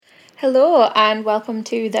Hello and welcome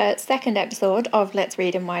to the second episode of Let's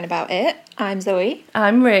Read and Wine About It. I'm Zoe.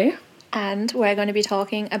 I'm Rae. And we're going to be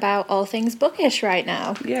talking about all things bookish right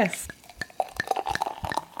now. Yes.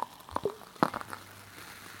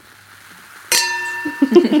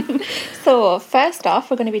 So first off,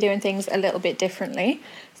 we're going to be doing things a little bit differently.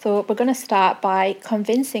 So we're going to start by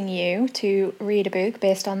convincing you to read a book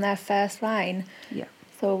based on their first line. Yeah.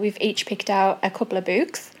 So we've each picked out a couple of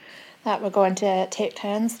books that we're going to take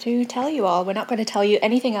turns to tell you all. We're not going to tell you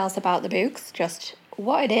anything else about the books, just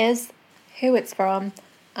what it is, who it's from,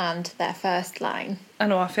 and their first line. I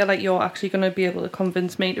know, I feel like you're actually going to be able to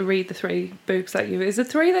convince me to read the 3 books that you... Is it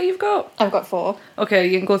 3 that you've got? I've got 4. Okay,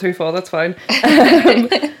 you can go through 4, that's fine.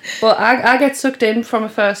 But I get sucked in from a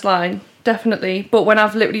first line, definitely. But when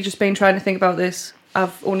I've literally just been trying to think about this,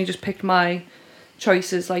 I've only just picked my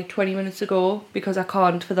choices like 20 minutes ago because I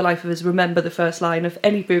can't for the life of us remember the first line of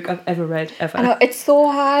any book I've ever read, ever. I know, it's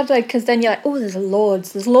so hard, like, because then you're like, oh, there's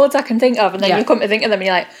loads I can think of, and then you come to think of them and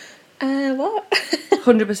you're like, what?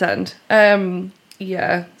 100%.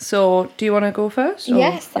 Yeah, so do you want to go first? Or?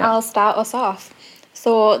 Yes, Yeah. I'll start us off.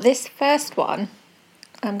 So this first one,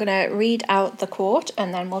 I'm going to read out the quote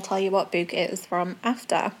and then we'll tell you what book it is from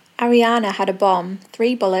after. Ariana had a bomb,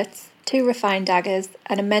 3 bullets, 2 refined daggers,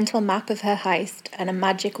 and a mental map of her heist, and a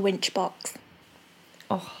magic winch box.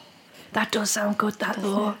 Oh, that does sound good, that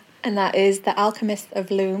though. And that is The Alchemist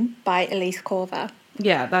of Loom by Elise Corver.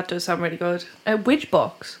 Yeah, that does sound really good. Which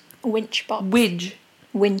box? Winch box. Widge.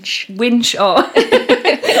 Winch. Winch, oh.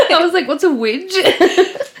 I was like, what's a widge?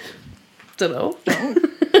 Don't know.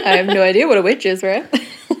 I have no idea what a winch is, right?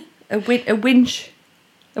 A winch.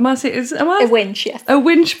 Am I? A winch, yes. A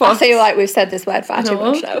winch box. I feel like we've said this word far too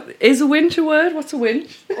much now. Is a winch a word? What's a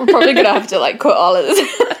winch? We're probably going to have to cut all of this.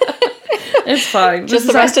 It's fine. Just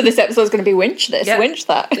the rest of this episode is going to be winch this, yeah, winch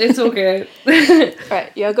that. It's okay. Right,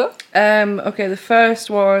 you go. Okay, the first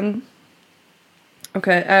one.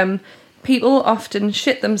 Okay, people often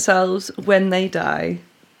shit themselves when they die.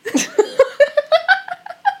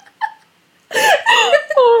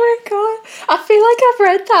 Oh my god. I feel like I've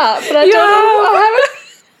read that, but I don't know. I haven't.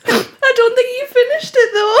 I don't think you finished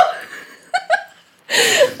it though.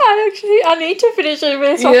 I need to finish it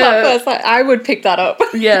based off that first. Like, I would pick that up.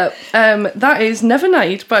 Yeah. That is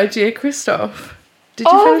Nevernight by J. Christoph. Did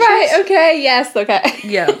you finish right, it? okay, yes, okay.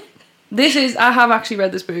 Yeah. I have actually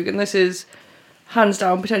read this book, and this is hands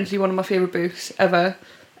down potentially one of my favourite books ever.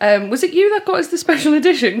 Was it you that got us the special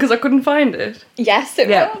edition? Because I couldn't find it. Yes, it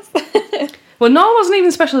was. Well, no, it wasn't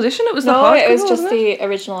even special edition. It was the hardcover. No, it was just the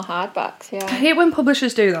original hardbacks. Yeah. I hate when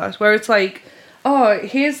publishers do that, where it's like, oh,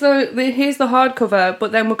 here's the hardcover,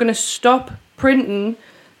 but then we're going to stop printing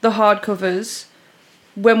the hardcovers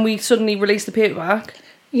when we suddenly release the paperback.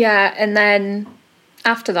 Yeah, and then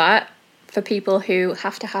after that, for people who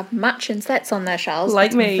have to have matching sets on their shelves,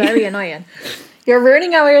 like me, very annoying. You're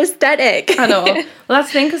ruining our aesthetic. I know. Well, that's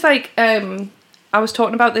the thing, because like I was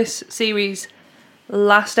talking about this series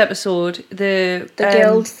last episode. The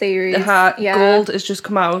Guild series. Gold has just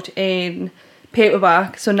come out in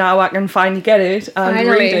paperback, so now I can finally get it and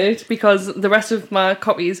read it, because the rest of my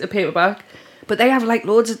copies are paperback. But they have like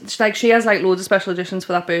loads of, like, she has like loads of special editions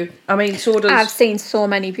for that book. I mean, so does... I've seen so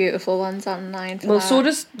many beautiful ones online for that. So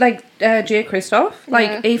does like J. Christoph.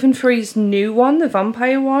 Like even for his new one, the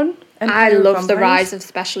vampire one. I love the rise of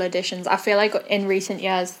special editions. I feel like in recent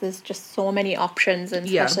years there's just so many options and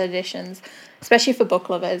special editions, especially for book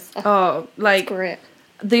lovers. Oh, like, it's great.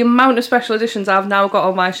 The amount of special editions I've now got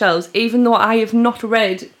on my shelves, even though I have not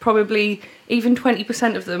read probably even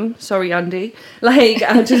 20% of them. Sorry, Andy. Like,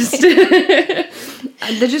 I just...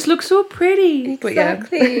 they just look so pretty.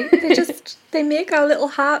 Exactly. But yeah. they make our little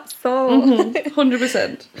hearts so...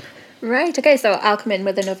 100%. Right, okay, so I'll come in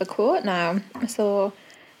with another quote now. So,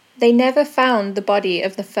 they never found the body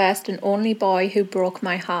of the first and only boy who broke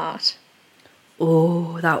my heart.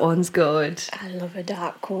 Oh, that one's good. I love a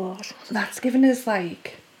dark quote. That's given us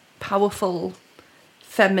like powerful,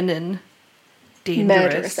 feminine, dangerous,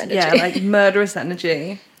 murderous energy. Yeah, like murderous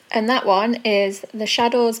energy. And that one is The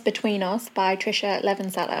Shadows Between Us by Trisha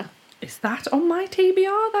Levenseller. Is that on my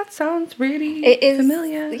TBR? That sounds really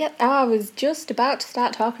familiar. Yeah, I was just about to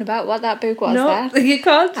start talking about what that book was. No, you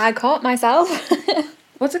can't. I caught myself.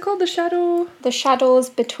 What's it called? The Shadows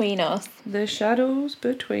Between Us. The Shadows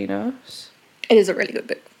Between Us. It is a really good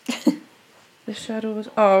book. The Shadows...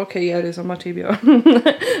 Oh, okay, yeah, it is on my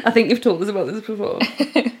TBR. I think you've told us about this before.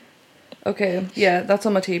 Okay, yeah, that's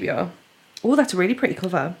on my TBR. Oh, that's a really pretty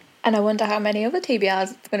cover. And I wonder how many other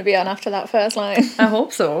TBRs it's going to be on after that first line. I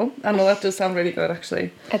hope so. I know that does sound really good,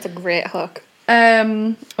 actually. It's a great hook.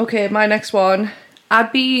 Okay, my next one.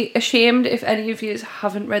 I'd be ashamed if any of you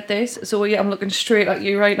haven't read this. Zoe, I'm looking straight at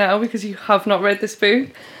you right now because you have not read this book.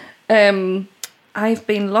 I've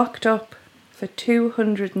been locked up for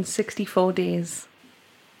 264 days.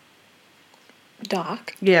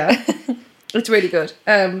 Dark. Yeah. It's really good.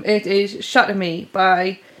 It is Shatter Me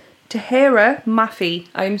by Tahira Mafi.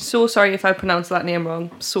 I'm so sorry if I pronounced that name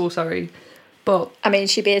wrong. So sorry. But I mean,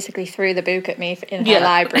 she basically threw the book at me in her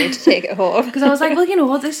library to take it home. Because I was like, well, you know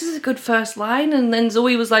what, this is a good first line. And then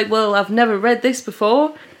Zoe was like, well, I've never read this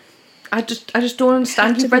before. I just don't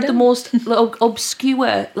understand. You've read the most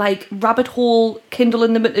obscure, like, rabbit hole Kindle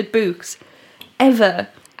Unlimited books ever.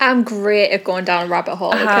 I'm great at going down a rabbit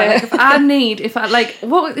hole. Okay? Like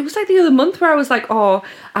it was like the other month where I was like, oh,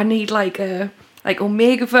 I need like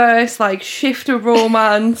Omegaverse, like Shifter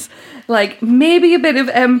Romance, like maybe a bit of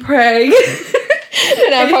Empire.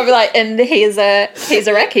 And I'm probably like, and he's a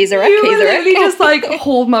wreck. You literally just like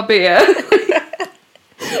hold my beer.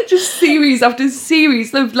 Just series after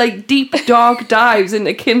series of like deep dark dives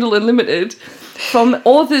into Kindle Unlimited from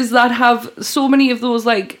authors that have so many of those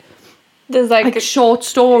there's like short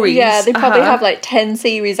stories. Yeah, they probably have like 10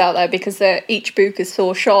 series out there because each book is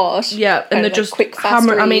so short. Yeah, and they're just quick, fast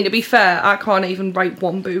hammer. reads. I mean, to be fair, I can't even write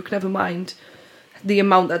one book, never mind the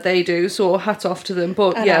amount that they do, so hats off to them.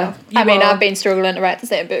 But yeah, I've been struggling to write the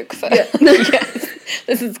same book for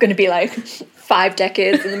this is going to be like 5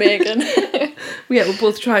 decades in the making. Yeah, we're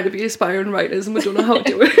both trying to be aspiring writers and we don't know how to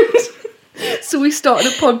do it. So we started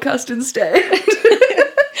a podcast instead.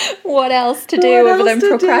 What else to do other than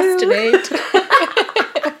procrastinate?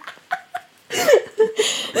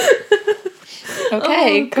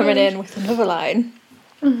 Okay, coming in with another line.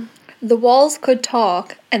 The walls could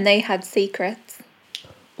talk and they had secrets.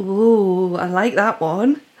 Ooh, I like that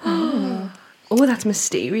one. Oh, that's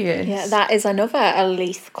mysterious. Yeah, that is another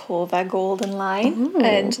Elise Clover golden line. Ooh.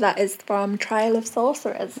 And that is from Trial of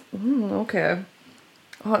Sorcerers. Okay.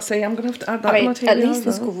 Oh, see, I'm going to have to add that to my TV. Elise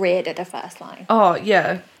is great at the first line. Oh,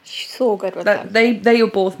 yeah. She's so good with them. They are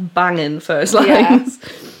both banging first lines.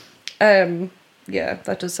 Yeah,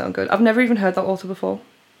 that does sound good. I've never even heard that author before.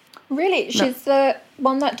 Really? She's the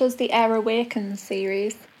one that does the Air Awakens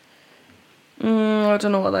series. I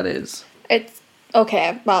don't know what that is. It's...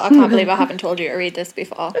 Okay, well, I can't believe I haven't told you to read this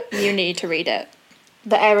before. You need to read it.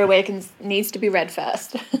 The Air Awakens needs to be read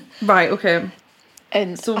first. Right, okay.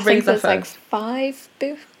 And so I think there's like 5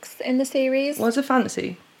 books in the series. Was it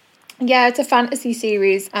fantasy? Yeah, it's a fantasy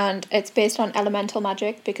series and it's based on elemental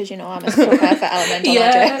magic because, you know, I'm a sucker for elemental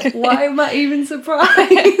magic. Why am I even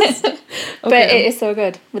surprised? Okay. But it is so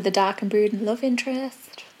good with the dark and brooding love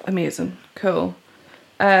interest. Amazing. Cool.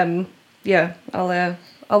 Yeah,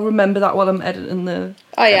 I'll remember that while I'm editing the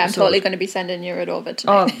episode. I'm totally going to be sending you it over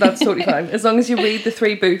tonight. Oh, that's totally fine. As long as you read the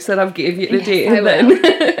 3 books that I've gave you today.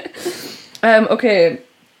 Yes, then. Okay,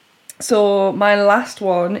 so my last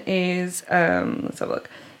one is, let's have a look.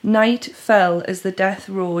 Night fell as the death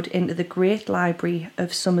rode into the great library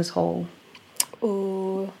of Summers Hall.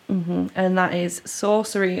 Oh. And that is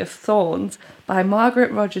Sorcery of Thorns by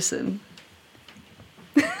Margaret Rogerson.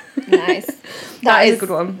 Nice. That is a good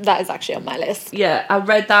one. That is actually on my list. Yeah, I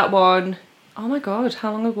read that one. Oh my god,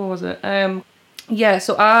 how long ago was it? Yeah,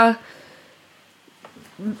 so I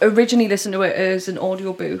originally listened to it as an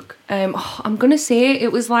audiobook. I'm gonna say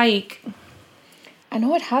it was like... I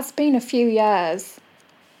know it has been a few years.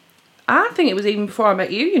 I think it was even before I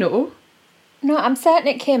met you, you know. No, I'm certain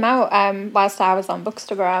it came out whilst I was on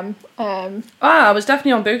Bookstagram. I was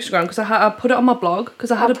definitely on Bookstagram because I put it on my blog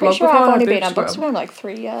because I had a blog before. I've only been on Bookstagram like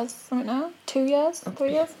 3 years right now. 2 years?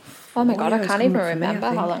 3 years? Oh my god, I can't even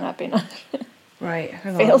remember how long I've been on. Right,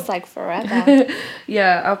 hang on. Feels like forever.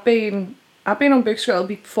 Yeah, I've been on Bookstagram. It'll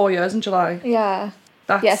be 4 years in July. Yeah.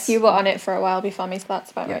 Yes, you were on it for a while before me, so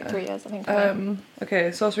that's about like 3 years, I think.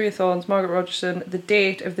 Okay, Sorcery of Thorns, Margaret Rogerson. The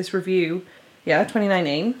date of this review,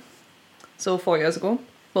 2019. So 4 years ago.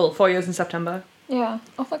 Well, 4 years in September. Yeah.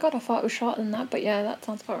 Oh my god, I thought it was shorter than that, but yeah, that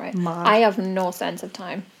sounds about right. Mad. I have no sense of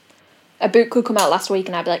time. A book could come out last week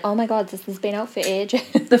and I'd be like, oh my god, this has been out for ages.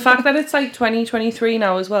 The fact that it's like 2023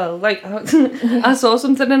 now as well. Like, I saw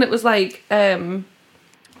something and it was like,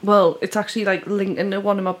 well, it's actually like linked into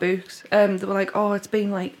one of my books. They were like, oh, it's been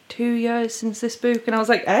like 2 years since this book. And I was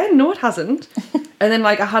like, no, it hasn't. And then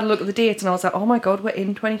like I had a look at the dates and I was like, oh my god, we're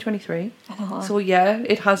in 2023. So yeah,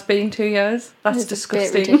 it has been 2 years. That's disgusting.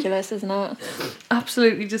 It's a bit ridiculous, isn't it?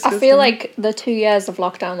 Absolutely disgusting. I feel like the 2 years of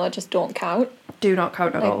lockdown though just don't count. Do not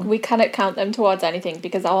count at all. We cannot count them towards anything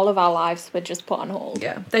because all of our lives were just put on hold.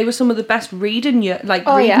 Yeah, they were some of the best reading years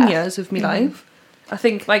of my life. I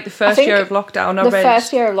think like the first year of lockdown, the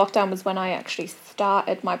first year of lockdown was when I actually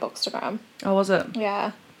started my Bookstagram. Oh, was it?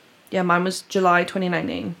 Yeah. Yeah, mine was July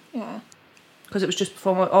 2019. Yeah. Because it was just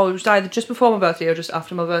before it was either just before my birthday or just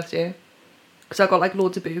after my birthday. Because I got like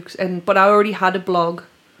loads of books, but I already had a blog.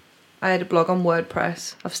 I had a blog on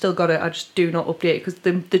WordPress. I've still got it. I just do not update because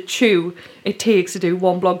the chew it takes to do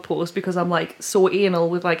one blog post, because I'm like so anal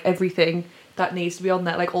with like everything that needs to be on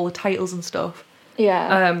there, like all the titles and stuff.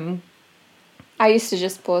 Yeah. I used to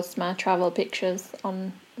just post my travel pictures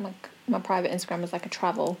on like my private Instagram as like a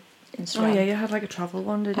travel Instagram. Oh yeah, you had like a travel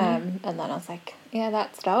one, didn't you? And then I was like, yeah,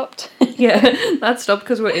 that stopped. Yeah, that stopped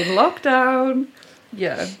because we're in lockdown.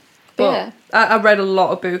 Yeah. But yeah. I read a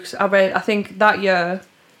lot of books. I think that year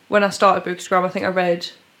when I started Bookstagram, I think I read,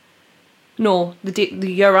 no,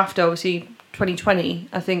 the year after, obviously 2020,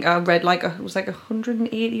 I think I read it was like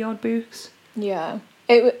 180 odd books. Yeah.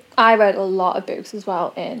 I read a lot of books as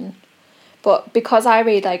well but because I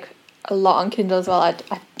read like a lot on Kindle as well, I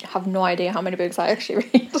have no idea how many books I actually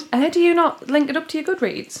read. Do you not link it up to your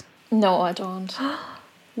Goodreads? No, I don't.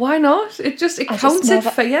 Why not? It counts it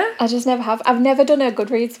for you. I just never have. I've never done a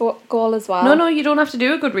Goodreads goal as well. No, you don't have to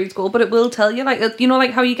do a Goodreads goal, but it will tell you, like, you know,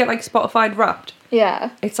 like how you get like Spotify Wrapped.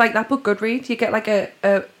 Yeah. It's like that, but Goodreads, you get like a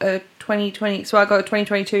 2020. So I got a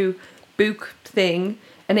 2022 book thing,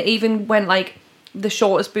 and it even went like the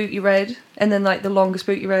shortest book you read, and then like the longest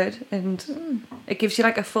book you read, and it gives you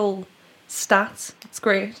like a full stats. It's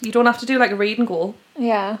great. You don't have to do like a reading goal.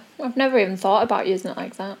 Yeah, I've never even thought about using it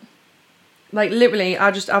like that. Like literally,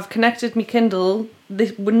 I've connected my Kindle.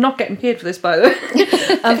 We're not getting paid for this, by the way.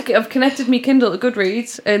 I've connected my Kindle to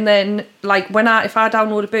Goodreads, and then like if I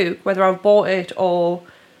download a book, whether I've bought it or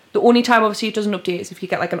the only time obviously it doesn't update is if you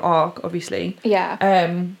get like an ARC, obviously.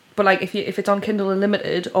 Yeah. But like if it's on Kindle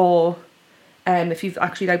Unlimited, or if you've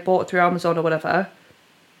actually like bought it through Amazon or whatever,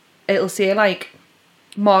 it'll say like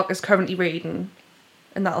Mark is currently reading,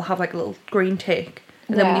 and that'll have like a little green tick.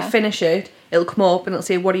 And then when you finish it, it'll come up and it'll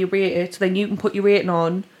say, what do you rate it? So then you can put your rating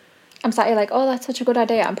on. I'm sat here like, oh, that's such a good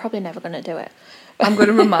idea. I'm probably never going to do it. I'm going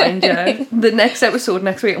to remind you. The next episode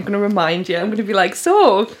next week, I'm going to remind you. I'm going to be like,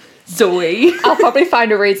 so, Zoe. I'll probably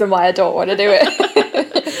find a reason why I don't want to do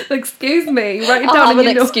it. Excuse me. Write it down I'll in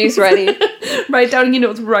have your an excuse ready. Write it down in your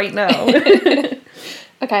notes right now.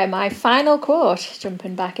 Okay, my final quote,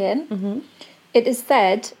 jumping back in. Mm-hmm. It is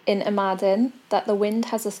said in Amadin that the wind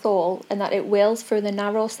has a soul and that it wails through the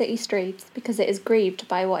narrow city streets because it is grieved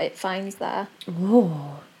by what it finds there.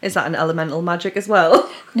 Oh, is that an elemental magic as well?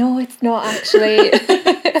 No, it's not actually.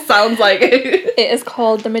 Sounds like it. It is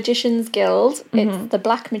called The Magician's Guild. Mm-hmm. It's The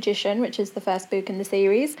Black Magician, which is the first book in the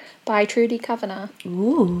series, by Trudy Kavanagh.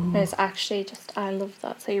 Ooh. And it's actually I love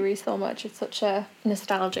that series so much. It's such a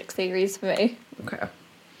nostalgic series for me. Okay.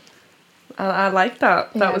 I like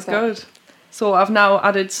that. That was good. So I've now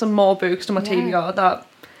added some more books to my TBR that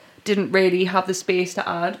didn't really have the space to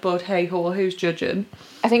add, but hey ho, who's judging?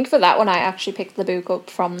 I think for that one I actually picked the book up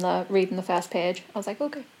from reading the first page. I was like,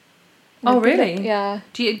 okay. Oh really? Yeah.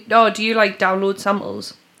 Do you like download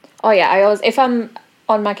samples? Oh yeah, if I'm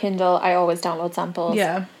on my Kindle, I always download samples.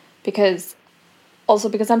 Yeah. Because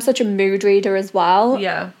I'm such a mood reader as well.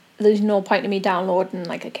 Yeah. There's no point in me downloading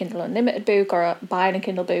like a Kindle Unlimited book or buying a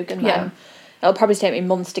Kindle book and then it'll probably take me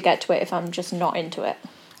months to get to it if I'm just not into it.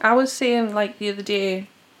 I was saying like the other day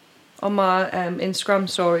on my Instagram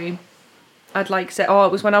story, it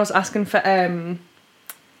was when I was asking for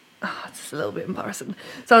it's a little bit embarrassing.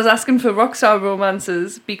 So I was asking for rockstar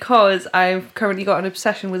romances because I've currently got an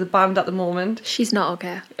obsession with a band at the moment. She's not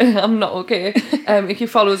okay. I'm not okay. If you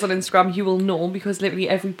follow us on Instagram, you will know, because literally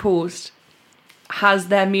every post has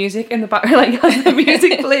their music in the background, like has their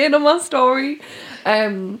music playing on my story.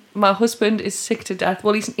 My husband is sick to death.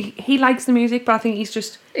 Well, he likes the music, but I think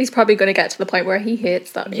he's probably going to get to the point where he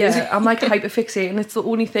hates that music. Yeah, I'm like hyperfixated, and it's the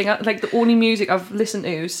only thing, the only music I've listened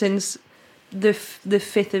to since the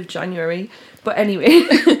 5th of January. But anyway.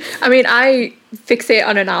 I mean, I fixate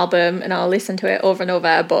on an album and I'll listen to it over and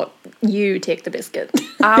over, but you take the biscuit.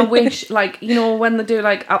 I wish, when they do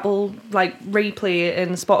Apple Replay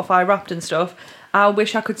and Spotify Wrapped and stuff, I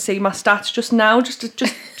wish I could see my stats just now, just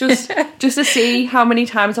to see how many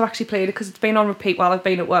times I've actually played it, because it's been on repeat while I've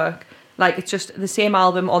been at work. Like, it's just the same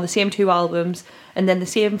album or the same 2 albums, and then the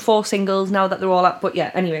same 4 singles now that they're all up. But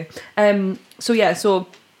yeah, anyway. So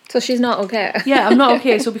she's not okay. Yeah, I'm not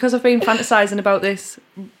okay. So because I've been fantasising about this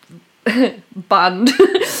band,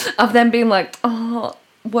 I've then been like, oh,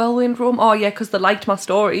 Whirlwind Rome. Oh yeah, because they liked my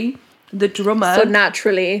story. The drummer. So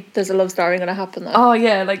naturally, there's a love story going to happen there. Oh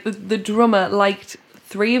yeah, like the drummer liked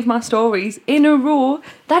 3 of my stories in a row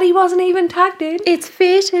that he wasn't even tagged in. It's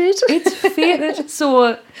fated. It's fated.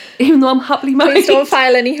 So even though I'm happily married, please don't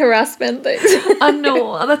file any harassment things. I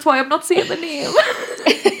know. That's why I'm not saying the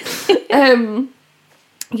name.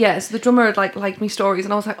 yeah, so the drummer had liked me stories,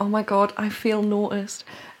 and I was like, oh my god, I feel noticed.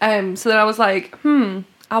 So then I was like,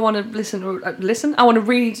 I want to listen. I want to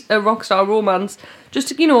read a Rockstar Romance, just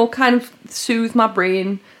to kind of soothe my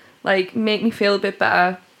brain, like make me feel a bit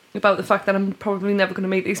better about the fact that I'm probably never going to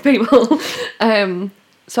meet these people.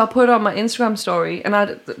 So I put it on my Instagram story, and I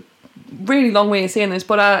had a really long way of saying this,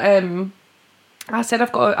 but I said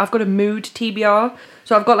I've got a mood TBR.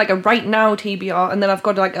 So I've got like a right now TBR, and then I've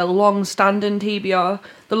got like a long standing TBR.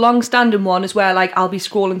 The long standing one is where like I'll be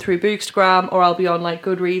scrolling through Bookstagram, or I'll be on like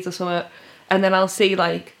Goodreads or something, and then I'll see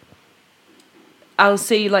like a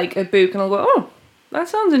book and I'll go, oh, that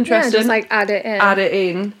sounds interesting. Yeah, just like add it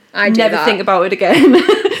in. I do never that. think about it again.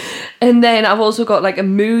 And then I've also got like a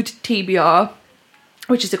mood TBR,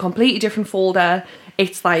 which is a completely different folder.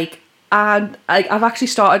 It's like, and I've actually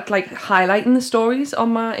started like highlighting the stories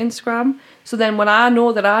on my Instagram. So then when I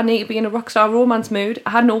know that I need to be in a Rockstar Romance mood,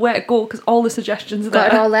 I know where to go because all the suggestions are there.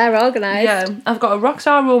 Got it all there organised. Yeah, I've got a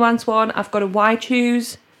Rockstar Romance one. I've got a Why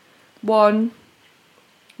Choose one,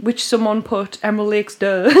 which someone put Emerald Lakes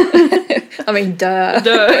duh. I mean, duh.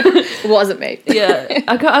 It wasn't me. Yeah,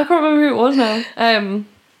 I can't remember who it was now.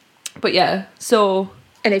 But yeah, so.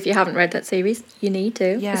 And if you haven't read that series, you need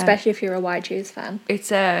to. Yeah. Especially if you're a Why Choose fan. It's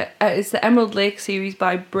the Emerald Lake series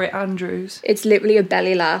by Britt Andrews. It's literally a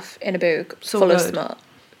belly laugh in a book full of smut.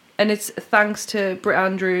 And it's thanks to Britt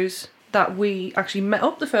Andrews that we actually met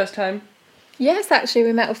up the first time. Yes, actually,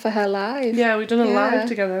 we met up for her live. Yeah, we've done a live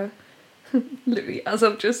together. Literally, as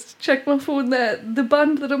I've just checked my phone there, the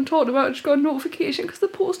band that I'm talking about just got a notification because they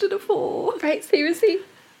posted a photo. Right, seriously?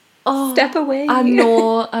 Oh, step away. I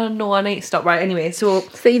know, I need to stop. Right, anyway, so...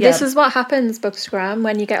 See, this is what happens, Bookstagram,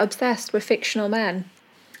 when you get obsessed with fictional men.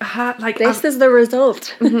 This is the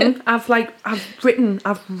result. I've written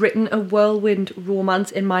a whirlwind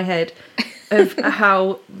romance in my head of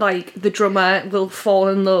how like the drummer will fall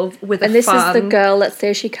in love with and a this fan. is the girl that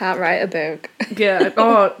says she can't write a book. Yeah.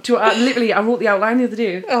 Oh, I wrote the outline the other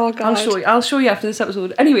day. Oh god. I'll show you after this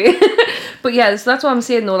episode. Anyway, but yeah, so that's what I'm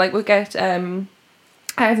saying though. Like we'll get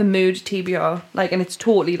I have a mood TBR, like, and it's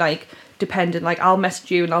totally like dependent. Like I'll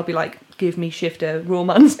message you and I'll be like, give me shifter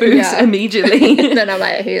romance books immediately. And then I'm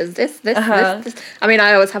like, here's this. I mean,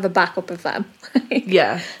 I always have a backup of them.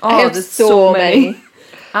 Yeah. Oh, I have there's so many.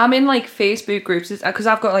 I'm in like Facebook groups because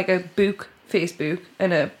I've got like a book Facebook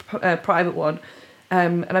and a private one,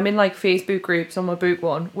 and I'm in like Facebook groups on my book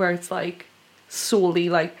one where it's like solely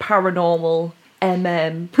like paranormal,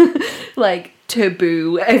 like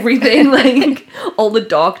taboo, everything, like all the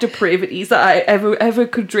dark depravities that I ever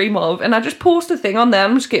could dream of, and I just post a thing on there.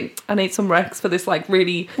 I'm just kidding. I need some recs for this like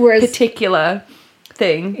really particular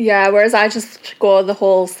thing. Yeah, whereas I just go the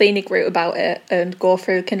whole scenic route about it and go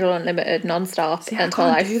through Kindle Unlimited non-stop until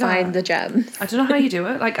I find the gems. I don't know how you do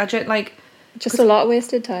it. Like just a lot of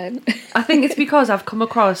wasted time. I think it's because I've come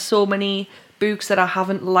across so many books that I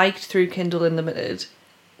haven't liked through Kindle Unlimited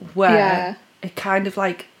where it kind of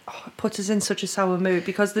like puts us in such a sour mood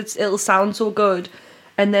because it'll sound so good,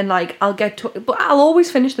 and then like I'll get to, but I'll always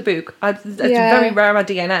finish the book. It's very rare I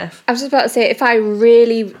DNF. I was just about to say, if I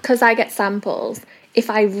really, because I get samples, if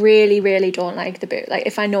I really, really don't like the book, like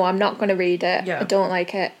if I know I'm not going to read it, I don't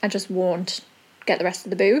like it, I just won't get the rest of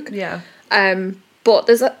the book. Yeah. But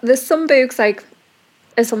there's some books, like,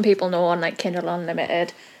 as some people know on like Kindle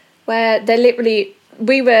Unlimited, where they're literally,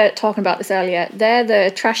 we were talking about this earlier, they're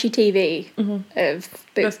the trashy TV of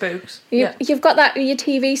books. You've got that, your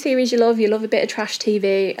TV series you love a bit of trash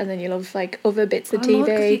TV, and then you love like other bits of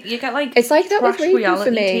TV. You get like, it's like that with reading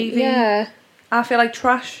for me. TV. Yeah. I feel like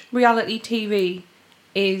trash reality TV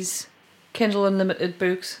is Kindle Unlimited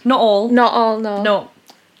books. Not all, no. No.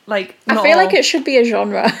 Like, I feel like it should be a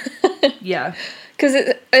genre. Yeah.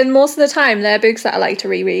 Because and most of the time they're books that I like to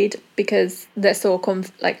reread because they're so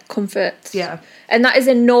comforts. Yeah. And that is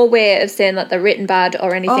in no way of saying that they're written bad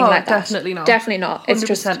or anything like that. Definitely not. Definitely not. 100% It's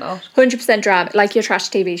just not. 100% drama, like your trash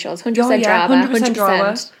TV shows. 100% drama. 100%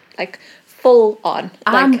 drama. Like full on.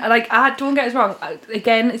 And like I don't get us wrong.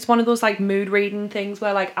 Again, it's one of those like mood reading things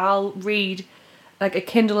where like I'll read like a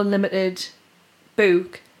Kindle Unlimited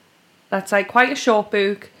book that's like quite a short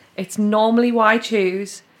book. It's normally Why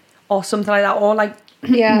Choose or something like that, or like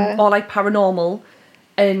or like paranormal,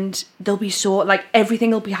 and there'll be so like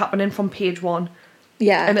everything will be happening from page 1.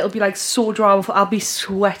 Yeah. And it'll be like so dramaful. I'll be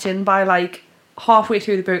sweating by like halfway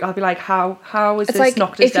through the book. I'll be like, how is it's this like,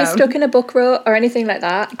 knocked us if down? you're stuck in a book rut or anything like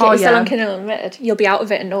that, get yourself on Kindle Unlimited. You'll be out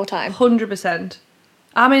of it in no time. 100%.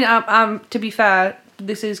 I mean, I'm to be fair,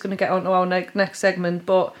 this is going to get on to our next segment,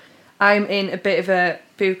 but I'm in a bit of a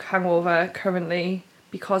book hangover currently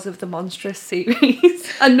because of the Monstrous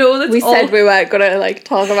series. I know that's we said we weren't gonna like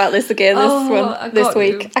talk about this again this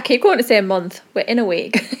week. I keep going to say a month. We're in a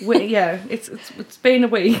week. It's been a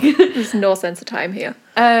week. There's no sense of time here.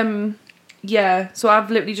 Yeah. So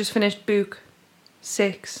I've literally just finished book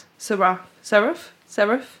 6. Seraph. What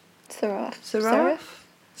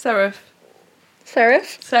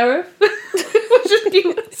should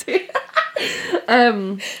you say?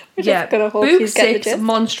 Book 6,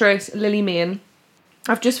 Monstrous, Lily Mayne.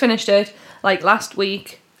 I've just finished it like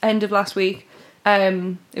end of last week.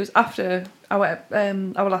 It was after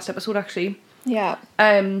our last episode actually. Yeah.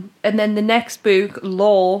 And then the next book,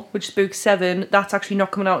 Law, which is book 7, that's actually not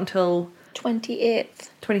coming out until 28th.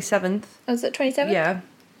 27th. Oh, is it 27th? Yeah,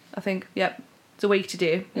 I think. Yeah, it's a week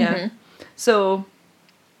today. Yeah. Mm-hmm. So,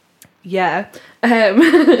 yeah.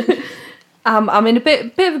 I'm in a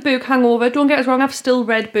bit of a book hangover. Don't get us wrong, I've still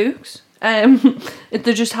read books.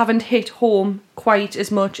 They just haven't hit home quite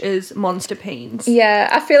as much as Monster Pains. Yeah,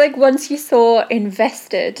 I feel like once you're so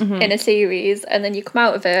invested in a series and then you come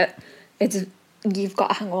out of it, you've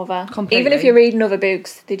got a hangover. Completely. Even if you're reading other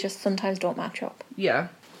books, they just sometimes don't match up. Yeah.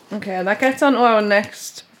 Okay, and that gets on to our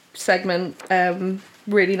next segment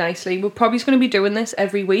really nicely. We're probably just going to be doing this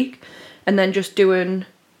every week and then just doing...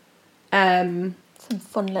 some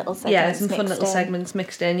fun little segments. Yeah, some fun little segments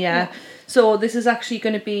mixed in, yeah. So this is actually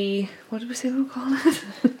going to be... What did we say we'll call it?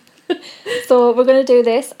 So we're going to do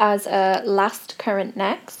this as a last current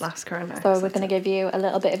next. So we're going to give you a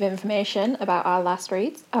little bit of information about our last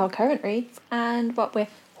reads, our current reads, and what we're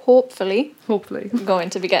hopefully going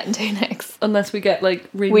to be getting to next. Unless we get like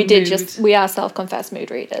really we are self-confessed mood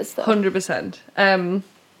readers. So. 100%.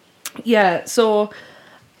 Yeah, so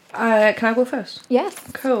can I go first? Yes.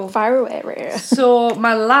 Cool. Fire away, Rae. So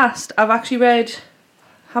I've actually read,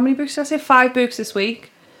 how many books did I say? 5 books this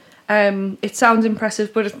week. It sounds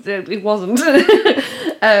impressive, but it wasn't.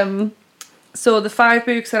 So the 5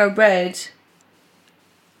 books that I read,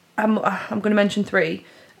 I'm going to mention 3.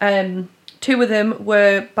 2 of them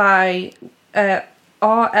were by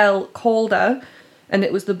R.L. Calder, and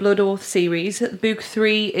it was the Blood Oath series. Book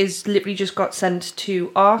 3 is literally just got sent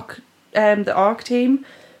to the ARC team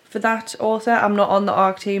for that author. I'm not on the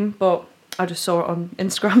ARC team, but I just saw it on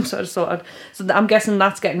Instagram, so I just thought I'm guessing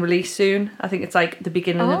that's getting released soon. I think it's like the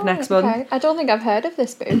beginning of next month. I don't think I've heard of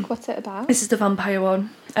this book. What's it about? This is the vampire one.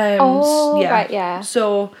 Right, yeah.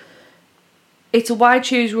 So it's a wide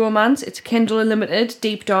choose romance. It's a Kindle Unlimited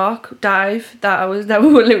deep dark dive that we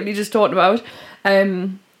were literally just talking about.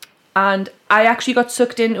 And I actually got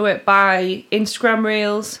sucked into it by Instagram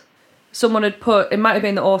reels. Someone had put, it might have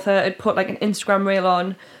been the author, had put like an Instagram reel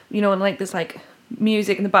on, and like there's like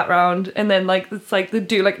music in the background, and then like it's like they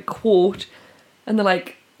do like a quote, and they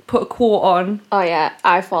like put a quote on. Oh yeah,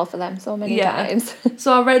 I fall for them so many times.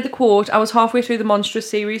 So I read the quote. I was halfway through the Monstrous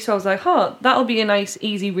series, so I was like, that'll be a nice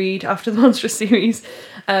easy read after the Monstrous series.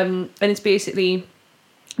 And it's basically,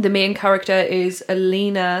 the main character is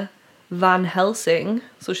Alina Van Helsing,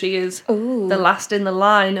 so she is the last in the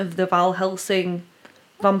line of the Van Helsing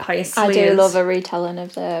vampire slayers. I do love a retelling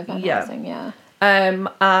of the Van Helsing, yeah.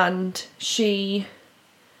 And she,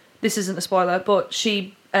 this isn't a spoiler, but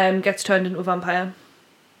she gets turned into a vampire.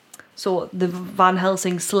 So the Van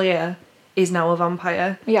Helsing slayer is now a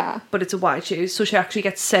vampire. Yeah. But it's a white choose. So she actually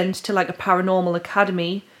gets sent to like a paranormal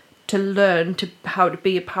academy to learn how to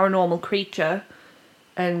be a paranormal creature.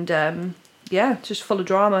 And just full of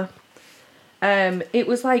drama. It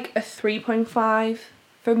was like a 3.5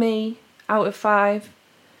 for me out of 5.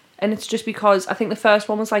 And it's just because I think the first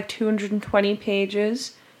one was like 220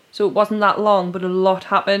 pages. So it wasn't that long, but a lot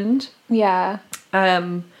happened. Yeah.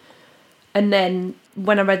 And then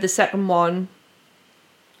when I read the second one,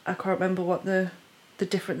 I can't remember what the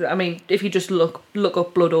different... I mean, if you just look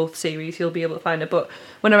up Blood Oath series, you'll be able to find it. But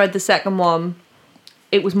when I read the second one,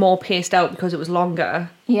 it was more paced out because it was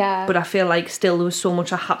longer. Yeah. But I feel like still there was so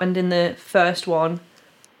much that happened in the first one.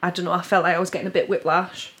 I don't know, I felt like I was getting a bit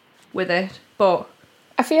whiplash with it. But...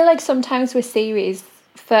 I feel like sometimes with series,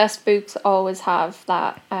 first books always have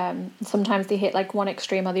that. Sometimes they hit like one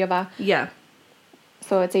extreme or the other. Yeah.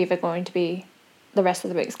 So it's either going to be the rest of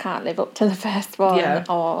the books can't live up to the first one,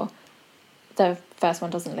 or the first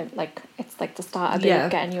one doesn't live, like it's like the start of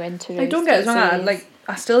it getting you into. Like, don't get us wrong,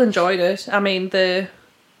 I still enjoyed it. I mean, the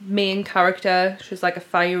main character, she's like a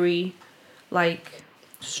fiery, like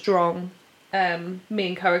strong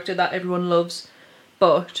main character that everyone loves,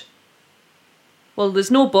 but. Well,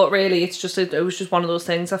 there's no but really. It's just it was just one of those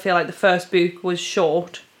things. I feel like the first book was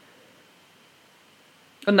short,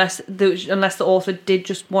 unless the author did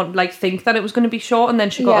just think that it was going to be short, and then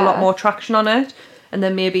she got a lot more traction on it, and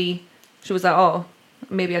then maybe she was like,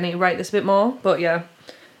 maybe I need to write this a bit more. But yeah,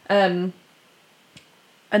 And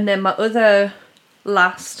then my other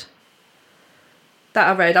last that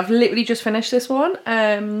I read, I've literally just finished this one,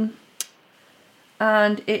 and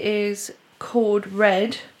it is called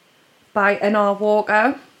Red by N.R.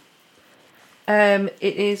 Walker. It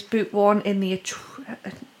is book 1 in the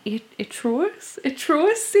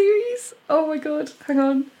Atroas series. Oh my god, hang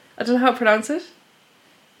on, I don't know how to pronounce it.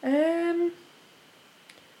 I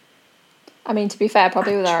mean, to be fair,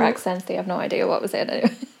 probably with our accents, they have no idea what was it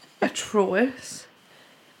anyway. Atroas,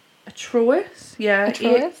 yeah.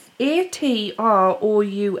 Atroas?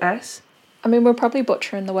 Atrous. I mean, we're probably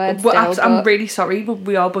butchering the word But still, I'm really sorry, but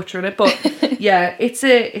we are butchering it. But yeah,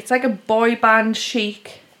 it's like a boy band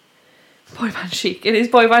chic. It is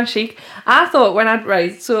boy band chic. I thought when I'd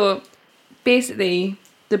read, so basically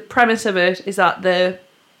the premise of it is that the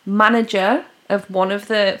manager of one of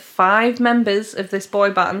the 5 members of this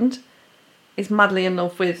boy band is madly in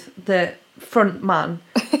love with the front man.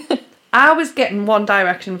 I was getting One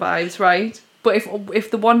Direction vibes, right? But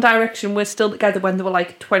if the One Direction were still together when they were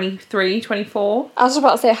like 23, 24. I was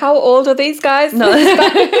about to say, how old are these guys? No,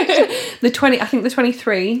 I think they're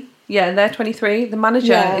 23. Yeah, they're 23. The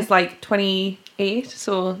manager is like 28,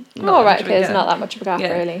 so... Oh, right, okay, it's not that much of a gap,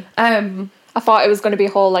 really. I thought it was going to be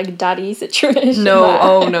a whole, like, daddy situation. No,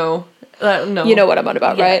 oh, no. No. You know what I'm on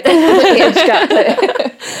about, right? Age gap there.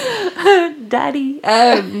 Daddy.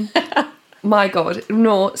 My God,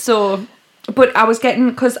 no. So, but I was getting...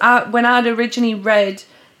 Because when I'd originally read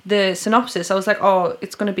the synopsis, I was like, oh,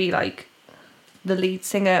 it's going to be, like, the lead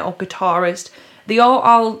singer or guitarist. They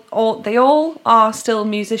all are still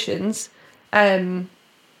musicians, but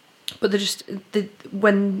they're just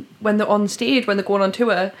when they're on stage, when they're going on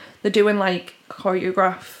tour, they're doing like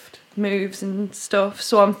choreographed moves and stuff.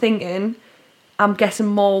 So I'm guessing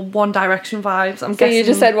more One Direction vibes. So you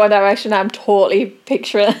just said One Direction. I'm totally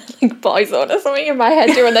picturing like Boyzone or something in my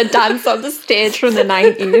head doing the dance on the stage from the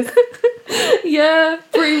 90s. Yeah,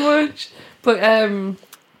 pretty much. But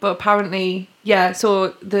apparently, yeah.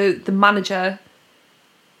 So the manager.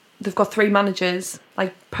 They've got 3 managers,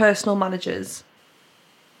 like personal managers,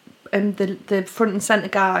 and the front and centre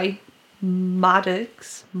guy,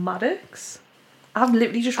 Maddox. I've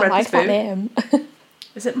literally just read this book. I like that name.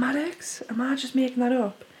 Is it Maddox? Am I just making that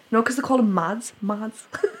up? No, because they call him Mads.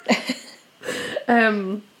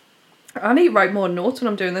 I need to write more notes when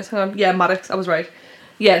I'm doing this. Hang on. Yeah, Maddox. I was right.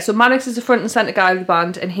 Yeah, so Maddox is the front and centre guy of the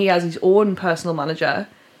band, and he has his own personal manager,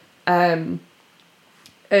 and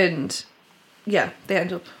yeah, they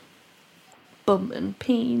end up bumping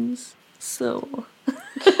peens. So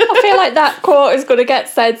I feel like that quote is going to get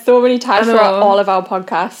said so many times throughout all of our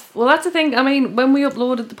podcasts. Well, that's the thing. I mean, when we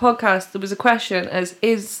uploaded the podcast, there was a question as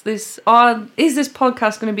is this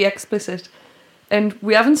podcast going to be explicit? And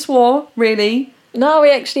we haven't swore, really. No,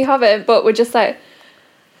 we actually haven't, but we're just like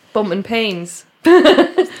bumping pains.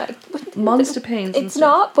 Monster pains. It's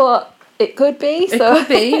not, but it could be. It could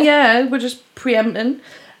be, yeah. We're just preempting.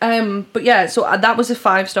 But yeah, so that was a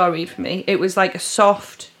 5-star read for me. It was like a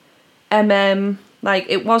soft like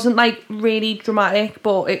it wasn't like really dramatic,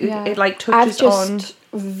 but it like touches on. I've just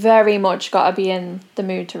very much got to be in the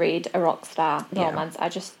mood to read a rock star romance.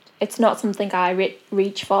 It's not something I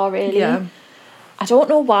reach for really. Yeah. I don't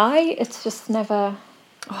know why. It's just never.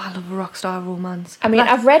 Oh, I love a rock star romance. I mean,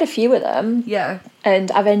 I've read a few of them. Yeah.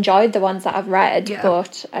 And I've enjoyed the ones that I've read, yeah.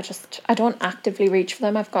 but I don't actively reach for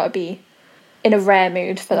them. I've got to be in a rare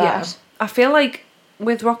mood for that. Yeah. I feel like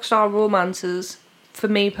with rock star romances, for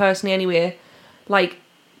me personally anyway, like,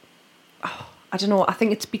 I don't know, I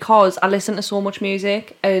think it's because I listen to so much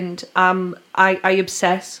music and I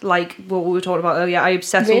obsess, like what we were talking about earlier, I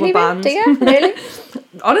obsess over bands. Do you? Really?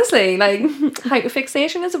 Honestly, like,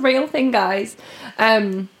 hyperfixation is a real thing, guys.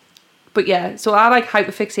 But yeah, so I like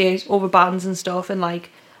hyperfixate over bands and stuff, and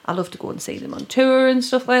like I love to go and see them on tour and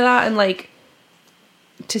stuff like that, and like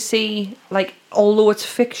to see, like, although it's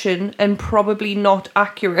fiction and probably not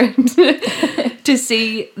accurate, to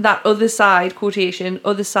see that other side, quotation,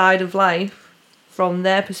 other side of life from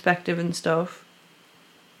their perspective and stuff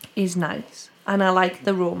is nice. And I like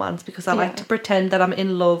the romance because I like to pretend that I'm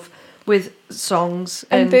in love with songs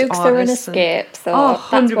and books artists. Are an escape, so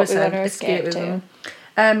that's what we want to escape to.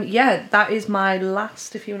 Yeah, that is my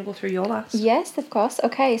last, if you want to go through your last. Yes, of course.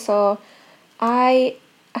 Okay, so I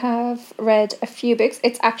have read a few books.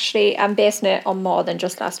 It's actually, I'm basing it on more than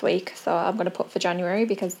just last week, so I'm going to put for January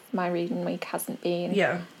because my reading week hasn't been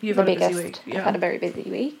you've the had biggest. A busy week. Yeah. I've had a very busy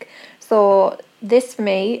week. So this for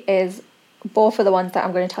me is, both of the ones that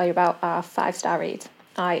I'm going to tell you about are 5-star reads.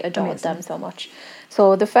 I adored them so much.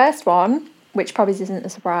 So the first one which probably isn't a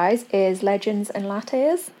surprise, is Legends and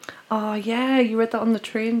Lattes. Oh, yeah, you read that on the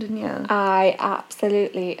train, didn't you? I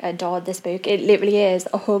absolutely adored this book. It literally is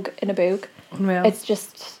a hug in a book. Unreal. It's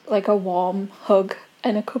just like a warm hug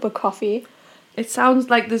and a cup of coffee. It sounds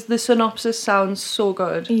like the synopsis sounds so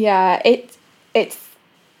good. Yeah, it's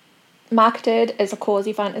marketed as a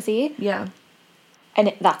cozy fantasy. Yeah.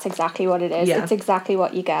 And that's exactly what it is. Yeah. It's exactly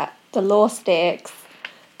what you get. The low stakes.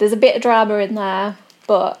 There's a bit of drama in there,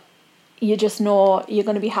 but you just know you're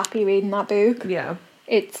going to be happy reading that book. Yeah.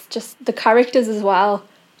 It's just the characters as well.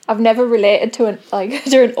 I've never related to an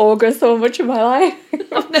ogre so much in my life.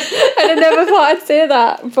 And I never thought I'd say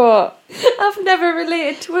that, but I've never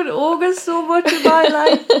related to an ogre so much in my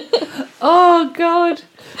life. Oh, God.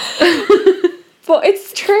 but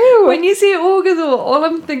it's true. When you say ogre, though, all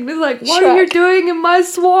I'm thinking is like, what are you doing in my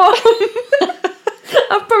swamp?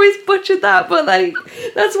 I've probably butchered that, but like,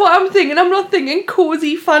 that's what I'm thinking. I'm not thinking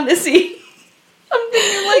cozy fantasy. I'm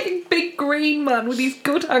thinking like a big green man with his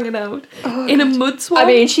gut hanging out in a mud swamp. I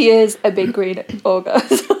mean, she is a big green ogre.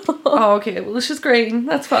 Oh, okay. Well, it's just green.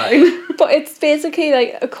 That's fine. But it's basically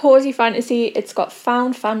like a cozy fantasy. It's got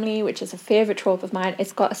found family, which is a favourite trope of mine.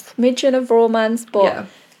 It's got a smidgen of romance, but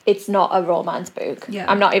it's not a romance book. Yeah.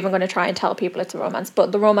 I'm not even going to try and tell people it's a romance,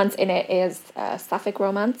 but the romance in it is sapphic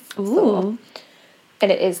romance. Ooh. So,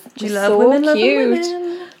 and it is Do you just love so women, cute.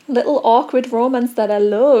 women? Little awkward romance that I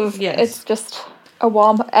love. Yes. It's just a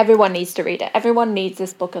warm... Everyone needs to read it. Everyone needs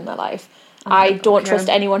this book in their life. I don't trust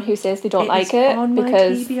anyone who says they don't like it,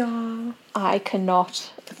 because TBR. I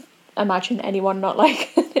cannot imagine anyone not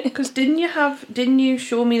liking it. Because didn't you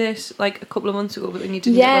show me this like a couple of months ago, but then you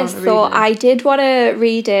didn't Yes, get around to so reading it? I did want to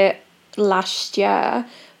read it last year,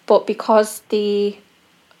 but because the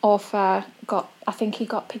author I think he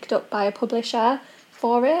got picked up by a publisher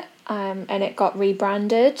for it, and it got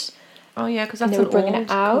rebranded. Oh yeah, because And that's they were an bringing old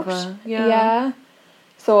it out. cover. Yeah.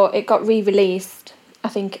 So it got re-released, I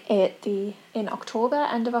think in October,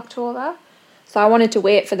 end of October. So I wanted to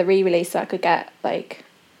wait for the re-release so I could get like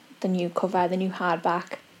the new cover, the new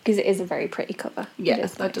hardback, because it is a very pretty cover. Yeah,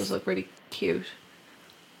 that does look really cute.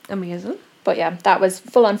 Amazing. But yeah, that was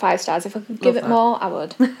full on 5 stars. If I could give it more, I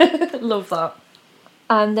would. Love that.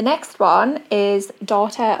 And the next one is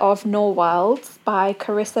Daughter of No Worlds by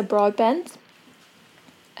Carissa Broadbent.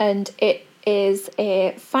 And it is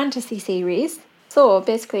a fantasy series. So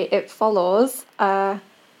basically it follows a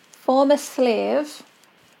former slave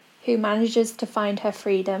who manages to find her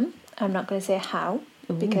freedom. I'm not going to say how,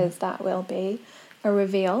 because that will be a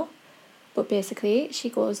reveal. But basically she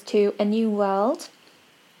goes to a new world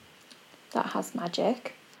that has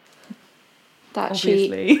magic.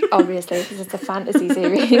 Obviously, because it's a fantasy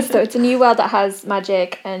series. So it's a new world that has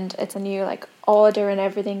magic, and it's a new like order and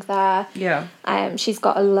everything there. Yeah. She's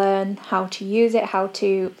got to learn how to use it, how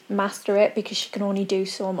to master it, because she can only do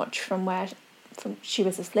so much from she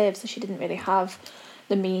was a slave, so she didn't really have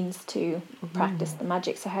the means to practice the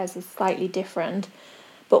magic. So hers is slightly different.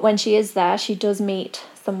 But when she is there, she does meet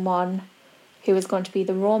someone who is going to be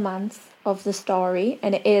the romance of the story,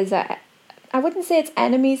 and it is I wouldn't say it's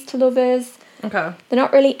enemies to lovers. Okay. They're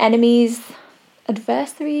not really enemies,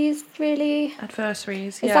 adversaries, really.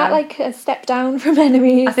 Adversaries, yeah. Is that like a step down from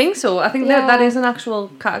enemies? I think so. I think that is an actual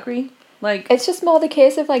category. Like, it's just more the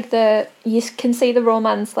case of like you can see the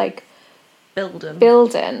romance like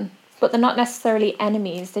building, but they're not necessarily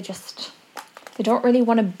enemies. They don't really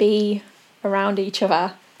want to be around each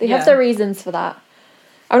other. They have their reasons for that.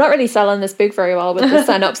 I'm not really selling this book very well with the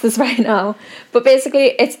synopsis right now. But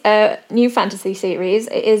basically, it's a new fantasy series.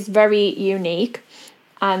 It is very unique.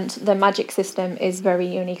 And the magic system is very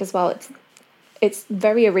unique as well. It's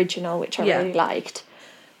very original, which I really liked.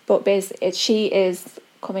 But basically, she is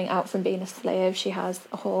coming out from being a slave. She has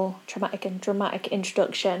a whole traumatic and dramatic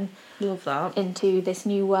introduction. Love that. Into this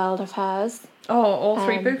new world of hers. Oh, all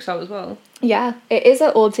 3 books out as well. Yeah, it is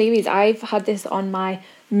an old series. I've had this on my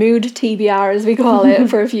mood TBR, as we call it,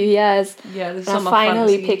 for a few years. Yeah, and I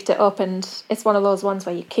finally picked it up, and it's one of those ones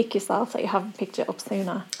where you kick yourself that you haven't picked it up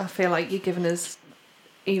sooner. I feel like you're giving us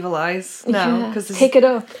evil eyes now, because pick it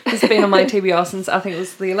up. It's been on my TBR since I think it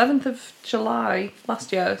was the 11th of July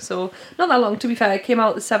last year, so not that long to be fair. It came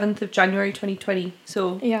out the 7th of January 2020,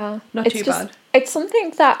 so not too bad. It's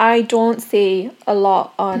something that I don't see a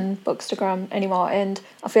lot on Bookstagram anymore, and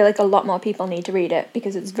I feel like a lot more people need to read it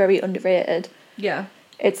because it's very underrated. Yeah.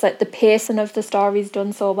 It's like the pacing of the story's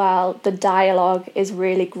done so well. The dialogue is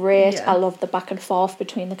really great. I love the back and forth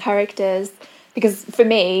between the characters, because for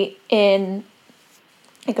me, in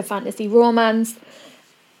like a fantasy romance,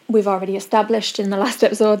 we've already established in the last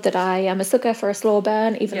episode that I am a sucker for a slow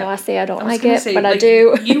burn, even though I say I don't like it, but I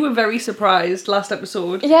do. You were very surprised last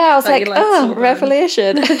episode. Yeah, I was like, oh,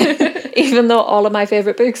 revelation. Even though all of my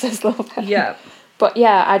favourite books are slow burn. Yeah. But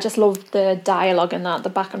yeah, I just love the dialogue in that, the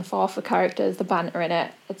back and forth of characters, the banter in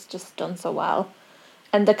it. It's just done so well.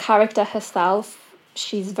 And the character herself,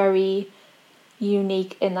 she's very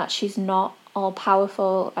unique in that she's not all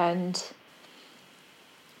powerful, and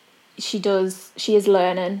she is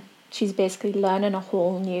learning. She's basically learning a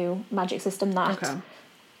whole new magic system that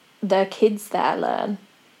the kids there learn.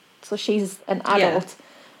 So she's an adult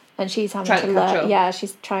and she's having to learn. Yeah,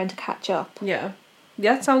 she's trying to catch up. Yeah.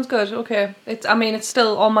 Yeah, it sounds good. Okay. It's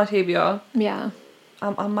still on my TBR. Yeah.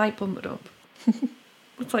 I might bump it up.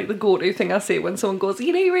 It's like the go-to thing I say when someone goes,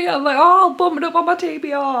 you know, I'm like, oh, I'll bump it up on my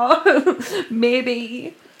TBR.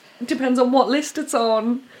 Maybe. It depends on what list it's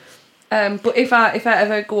on. But if I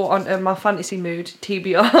ever go onto my fantasy mood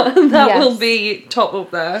TBR, that will be top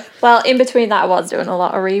up there. Well, in between that, I was doing a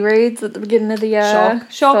lot of rereads at the beginning of the year.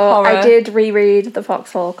 Shock horror. I did reread The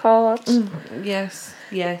Foxhole Court. Yes.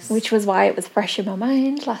 Which was why it was fresh in my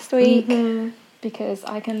mind last week. Because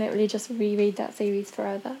I can literally just reread that series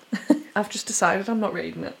forever. I've just decided I'm not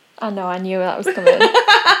reading it. I know, I knew that was coming.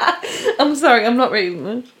 I'm sorry, I'm not reading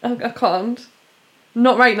it. I can't.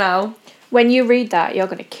 Not right now. When you read that, you're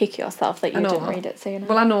going to kick yourself that you didn't read it sooner.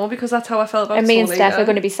 Well, I know, because that's how I felt about And me and Steph are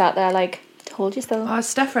going to be sat there like, told you so. Oh,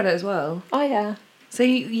 Steph read it as well. Oh, yeah. So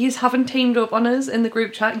you haven't teamed up on us in the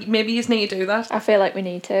group chat. Maybe you just need to do that. I feel like we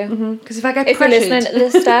need to. Because if I get pressured... If you're listening to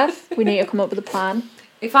this, Steph, we need to come up with a plan.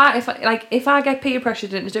 If I get peer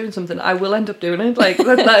pressured into doing something, I will end up doing it. Like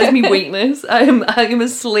that is my weakness. I am a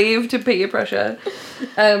slave to peer pressure.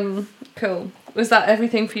 Cool. Was that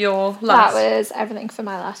everything for your last? That was everything for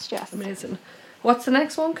my last, yes. Amazing. What's the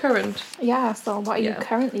next one? Current. Yeah. So what are you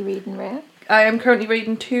currently reading, Rae? I am currently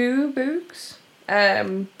reading 2 books.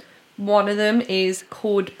 One of them is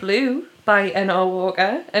Code Blue by N.R.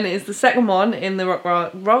 Walker, and it is the second one in the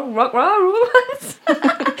Rockstar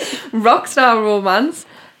Romance.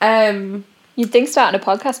 You'd think starting a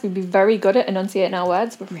podcast we'd be very good at enunciating our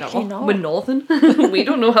words, but really not. We're northern. We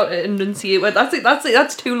don't know how to enunciate words.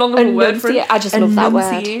 That's too long of a word for it. I just love that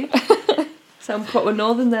word. So I'm proper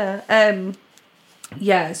northern there.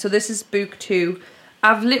 So this is book 2.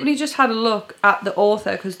 I've literally just had a look at the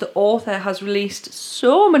author, because the author has released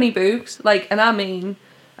so many books,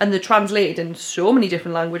 and they're translated in so many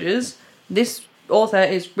different languages. This author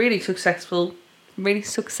is really successful, really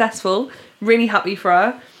happy for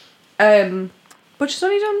her. But she's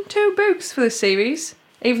only done 2 books for this series,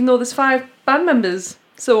 even though there's 5 band members.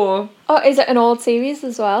 So... Oh, is it an old series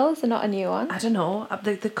as well? Is it not a new one? I don't know.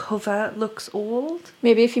 The cover looks old.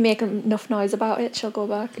 Maybe if you make enough noise about it, she'll go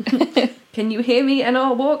back. Can you hear me,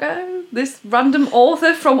 N.R. Walker? This random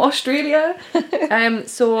author from Australia.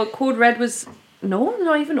 So Code Red was... No,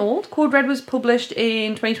 not even old. Code Red was published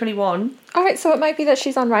in 2021. Alright, so it might be that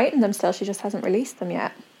she's on writing them still. She just hasn't released them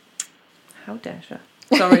yet. How dare she?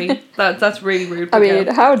 Sorry, that's really rude. I mean,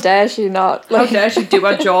 how dare she not? How dare she do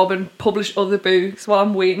her job and publish other books while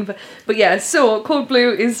I'm waiting for... But yeah, so Code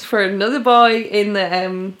Blue is for another boy in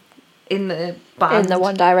the band. In the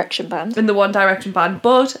One Direction band. In the One Direction band.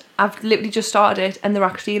 But I've literally just started it, and they're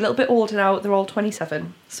actually a little bit older now. They're all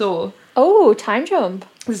 27. So... Oh, time jump.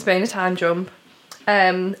 There's been a time jump.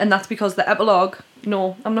 And that's because the epilogue...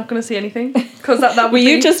 No, I'm not going to say anything, because that would Were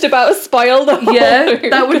you just about to spoil the whole book?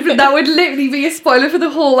 that would literally be a spoiler for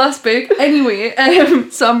the whole last book. Anyway,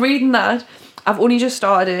 so I'm reading that. I've only just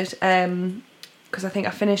started because I think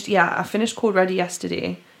I finished Code Red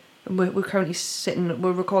yesterday, and we're currently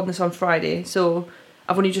we're recording this on Friday, so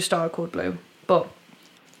I've only just started Code Blue, but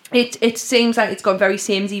it seems like it's got very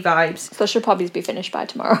samey vibes. So she'll probably be finished by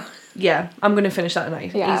tomorrow. Yeah, I'm going to finish that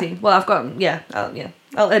tonight. Yeah. Easy. Well,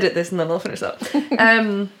 I'll edit this and then I'll finish that.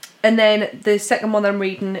 And then the second one that I'm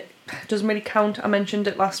reading doesn't really count. I mentioned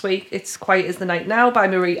it last week. It's Quiet as the Night Now by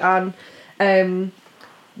Marie Anne.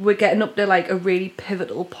 We're getting up to like a really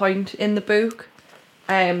pivotal point in the book.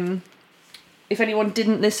 If anyone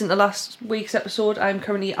didn't listen to last week's episode, I'm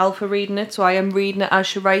currently alpha reading it, so I am reading it as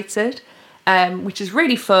she writes it, which is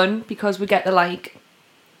really fun because we get to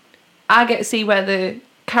I get to see where the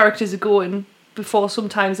characters are going before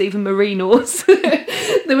sometimes even Marie knows.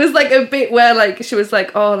 There was a bit where she was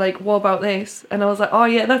like, oh, what about this? And I was like, oh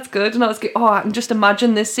yeah, that's good. And I was like, oh, I can just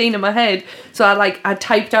imagine this scene in my head. So I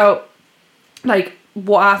typed out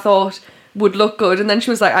what I thought would look good, and then she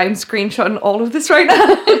was like, I'm screenshotting all of this right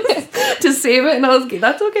now to save it, and I was like,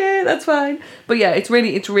 that's okay, that's fine. But yeah, it's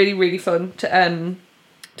really fun to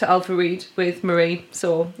alpha read with Marie.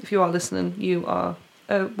 So if you are listening, you are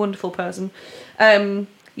a wonderful person.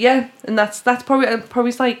 Yeah, and that's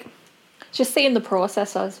probably like just seeing the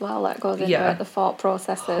process as well that goes into it, the thought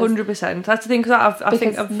processes. 100%. That's the thing, because I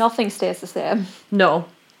think nothing stays the same. No,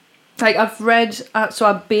 like I've read, so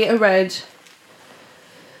I beta read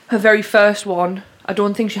her very first one. I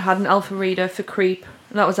don't think she had an alpha reader for Creep,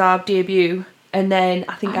 and that was our debut. And then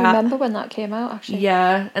I remember when that came out, actually.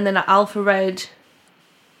 Yeah, and then I alpha read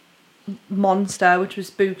Monster, which was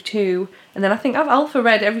book 2, and then I think I've alpha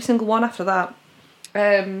read every single one after that,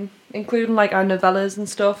 including like our novellas and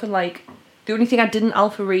stuff. And like the only thing I didn't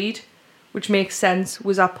alpha read, which makes sense,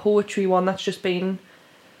 was our poetry one that's just been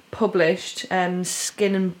published,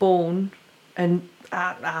 Skin and Bone, and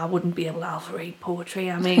I wouldn't be able to alpha read poetry.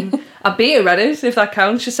 I mean, I beta read it, if that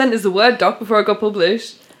counts. She sent us the Word doc before it got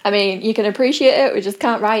published. I mean, you can appreciate it, we just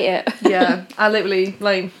can't write it. Yeah, I literally,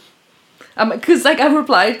 like, because like I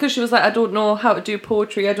replied, because she was like, I don't know how to do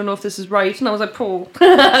poetry, I don't know if this is right, and I was like,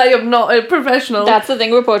 I am not a professional. That's the thing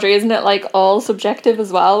with poetry, isn't it? Like, all subjective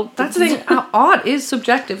as well. That's the thing. Art is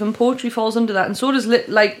subjective, and poetry falls under that, and so does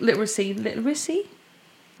literacy.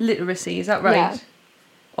 Literacy, is that right? Yeah.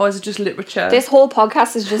 Or is it just literature? This whole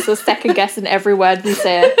podcast is just a second guessing every word we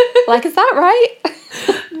say. Like, is that right?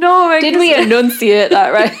 No, did we enunciate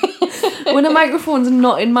that right? When a microphone's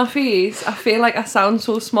not in my face, I feel like I sound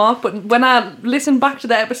so smart, but when I listen back to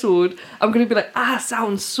the episode, I'm going to be like, I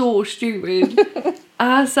sound so stupid.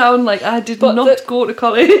 I sound like I did not go to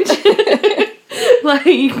college.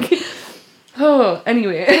 Like, oh,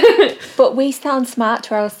 anyway. But we sound smart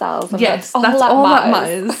to ourselves. And yes, that's all that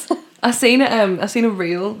matters. I seen a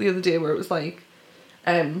reel the other day where it was like,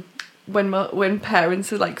 when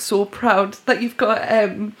parents are like so proud that you've got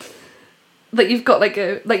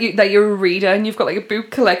that you're a reader and you've got like a book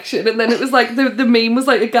collection, and then it was like the meme was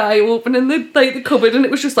like a guy opening the cupboard and it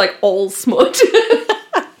was just like all smut.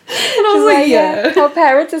 And I was like, yeah. Our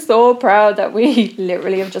parents are so proud that we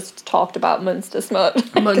literally have just talked about Munster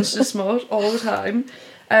smut. Munster smut all the time.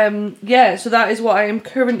 Yeah, so that is what I am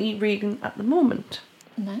currently reading at the moment.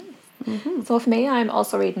 Nice. Mm-hmm. So for me, I'm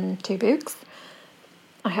also reading 2 books.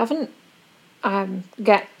 I haven't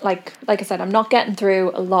like I said, I'm not getting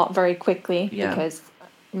through a lot very quickly because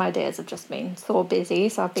my days have just been so busy.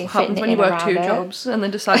 So I've been fitting it in around it. When you work 2 jobs and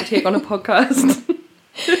then decide to take on a podcast.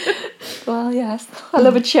 Well, yes, I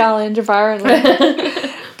love a challenge apparently.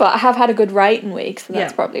 But I have had a good writing week, so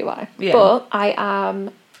that's probably why. Yeah. But I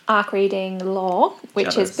am arc reading Law,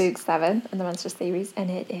 which is book 7 in the Monster series, and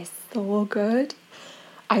it is so good.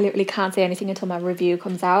 I literally can't say anything until my review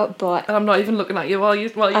comes out, but... And I'm not even looking at you while you're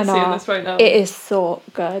saying this right now. It is so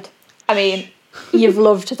good. I mean, you've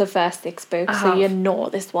loved the first 6 books, so you know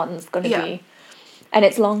this one's going to be... And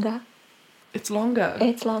it's longer. It's longer?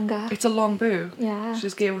 It's longer. It's a long book? Yeah. She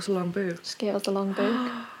just gave us a long book. She gave us a long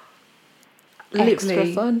book. Literally,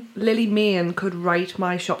 extra fun. Lily Main could write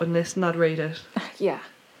my shopping list and I'd read it. Yeah.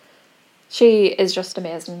 She is just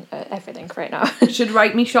amazing at everything right now. She'd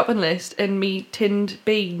write me shopping list and me tinned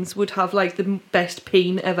beans would have like the best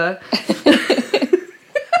peen ever.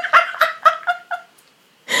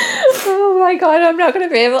 Oh my god, I'm not going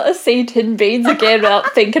to be able to see tinned beans again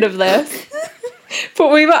without thinking of this.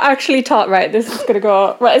 But we were actually taught, right, this is going to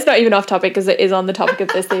go, well, it's not even off topic because it is on the topic of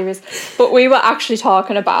this series, but we were actually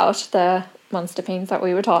talking about the monster beans that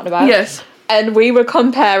we were talking about. Yes. And we were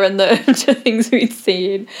comparing them to things we'd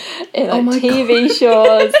seen in like TV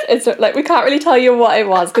shows. It's like, we can't really tell you what it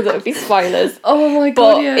was because it would be spoilers. Oh my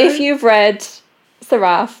god, but if you've read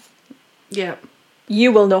Seraph, yeah,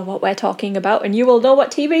 you will know what we're talking about and you will know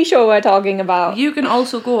what TV show we're talking about. You can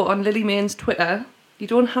also go on Lily Main's Twitter. You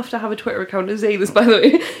don't have to have a Twitter account to say this, by the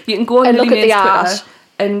way. You can go on Lily Main's Twitter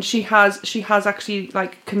and she has actually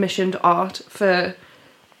like commissioned art for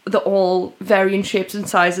the all varying shapes and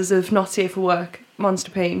sizes of not safe for work monster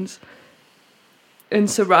pains, and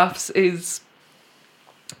Seraph's is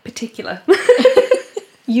particular.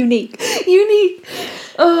 Unique.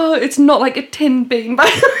 Oh, it's not like a tin bean, by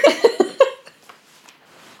the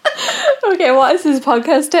way. Okay, what is this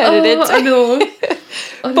podcast turning into? I know.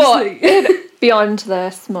 Honestly. But beyond the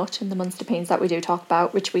smut and the monster pains that we do talk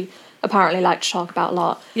about, which we apparently like to talk about a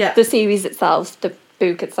lot, the series itself, the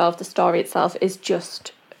book itself, the story itself is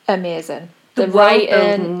just amazing. The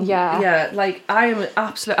writing, yeah, like I am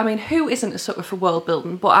I mean, who isn't a sucker for world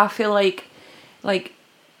building? But I feel like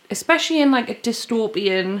especially in like a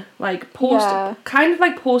dystopian, like kind of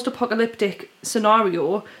like post-apocalyptic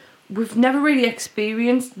scenario, we've never really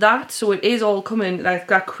experienced that. So it is all coming, like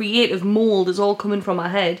that creative mold is all coming from our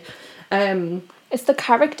head. It's the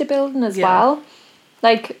character building as well.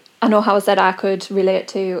 Like, I know how I said I could relate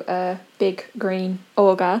to a big green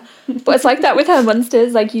ogre, but it's like that with her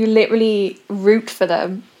monsters. Like, you literally root for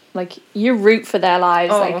them. Like, you root for their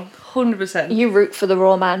lives. Oh, Like, 100%. you root for the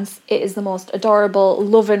romance. It is the most adorable,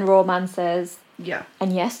 loving romances. Yeah.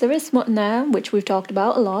 And yes, there is smut in there, which we've talked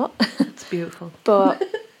about a lot. It's beautiful. But,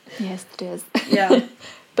 yes, it is. Yeah.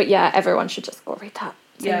 But yeah, everyone should just go read that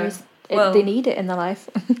series. Well, they need it in their life.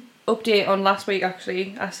 Update on last week,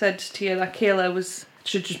 actually. I said to you that Kayla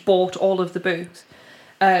she just bought all of the books.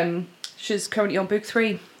 She's currently on book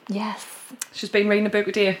 3. Yes. She's been reading a book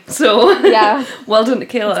a day. So, yeah. Well done to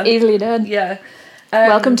Kayla. It's easily done. Yeah.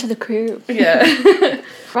 Welcome to the crew. Yeah.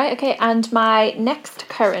 Right, okay, and my next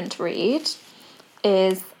current read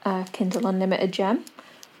is a Kindle Unlimited gem.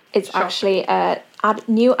 It's Shock. actually a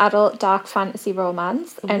new adult dark fantasy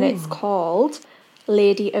romance, and it's called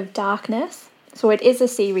Lady of Darkness. So it is a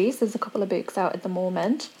series. There's a couple of books out at the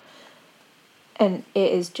moment, and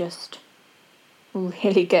it is just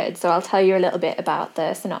really good. So I'll tell you a little bit about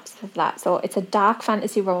the synopsis of that. So it's a dark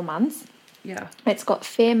fantasy romance. Yeah. It's got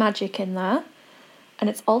fae magic in there, and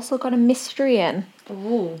it's also got a mystery in.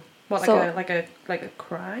 Oh. What, So- like a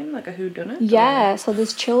crime? Like a whodunit? Yeah, so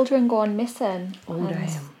there's children going missing. Oh, and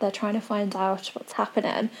damn. They're trying to find out what's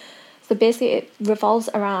happening. So basically it revolves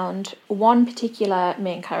around one particular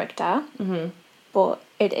main character, but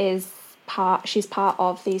she's part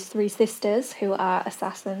of these 3 sisters who are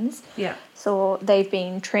assassins. Yeah. So they've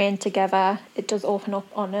been trained together. It does open up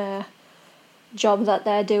on a job that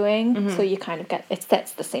they're doing, so you kind of it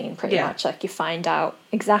sets the scene pretty Yeah. much. Like, you find out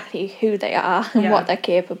exactly who they are and Yeah. what they're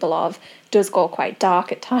capable of. It does go quite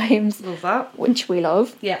dark at times, Love that. which we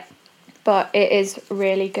love, Yeah. but it is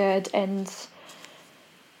really good. And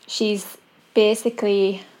she's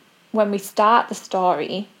basically, when we start the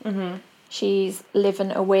story, she's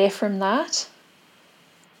living away from that,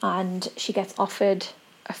 and she gets offered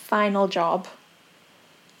a final job,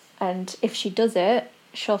 and if she does it,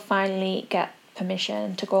 she'll finally get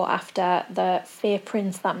permission to go after the fae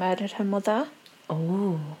prince that murdered her mother.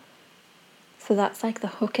 Oh. So that's like the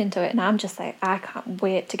hook into it, and I'm just like, I can't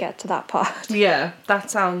wait to get to that part. Yeah, that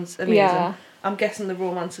sounds amazing. Yeah. I'm guessing the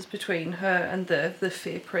romance is between her and the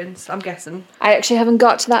fae prince. I'm guessing. I actually haven't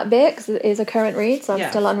got to that bit because it is a current read, so I'm Yeah.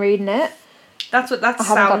 still on reading it. That I haven't got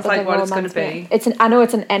sounds to like the what it's going romance to be. bit. I know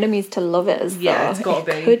it's an enemies to lovers. Yeah, so it's gotta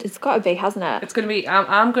be. It's got to be, hasn't it? It's going to be.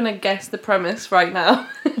 I'm going to guess the premise right now.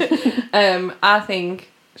 I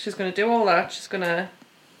think she's going to do all that. She's going to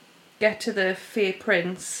get to the fae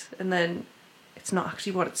prince, and then it's not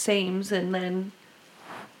actually what it seems, and then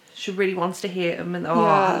she really wants to hate him. And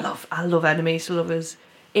Yeah. I love enemies to lovers.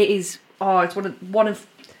 It is. Oh, it's one of,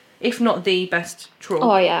 if not the best trope.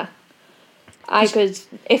 Oh yeah. I could,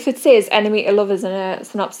 if it says enemy to lovers in a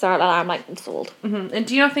synopsis, I'm like, I'm sold. And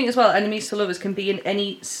do you not think as well, enemies to lovers can be in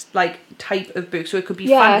any like type of book? So it could be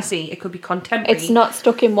Yeah. fantasy, it could be contemporary. It's not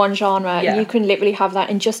stuck in one genre. Yeah. You can literally have that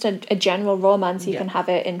in just a general romance. You Yeah. can have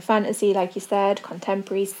it in fantasy, like you said,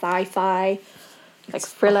 contemporary, sci-fi, like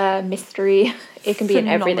thriller, mystery. It can be in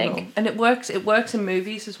phenomenal. everything. And it works in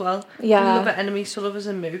movies as well. Yeah. I love it, enemies to lovers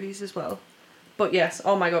in movies as well. But yes,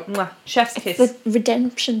 oh my god, mwah, chef's kiss. It's the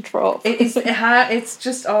redemption trope. It's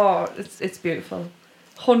just it's beautiful,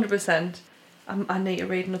 100%. I need to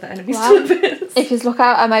read another enemies Wow. to lovers. If you look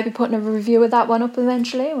out, I might be putting a review of that one up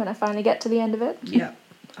eventually when I finally get to the end of it. Yeah,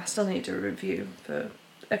 I still need to review for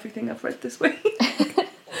everything I've read this week.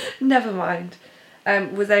 Never mind.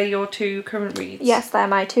 Were they your 2 current reads? Yes, they're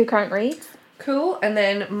my 2 current reads. Cool. And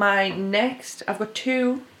then my next, I've got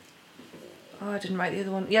 2. Oh, I didn't write the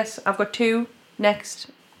other one. Yes, I've got 2 next.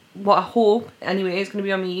 What I hope, anyway, is going to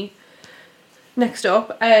be on me. Next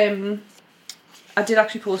up, I did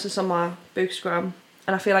actually post this on my Bookstagram,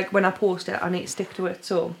 and I feel like when I post it, I need to stick to it.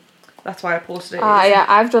 So that's why I posted it. Yeah,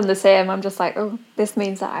 I've done the same. I'm just like, oh, this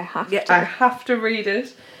means that I have Yeah, to. I have to read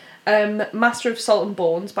it. Master of Salt and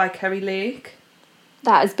Bones by Kerry Lake.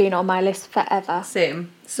 That has been on my list forever.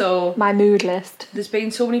 Same. So My mood list. there's been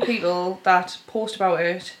so many people that post about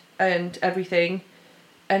it and everything,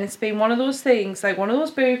 and it's been one of those things, like one of those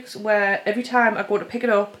books where every time I go to pick it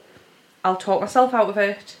up, I'll talk myself out of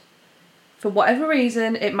it. For whatever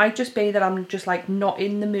reason, it might just be that I'm just like not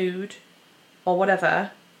in the mood or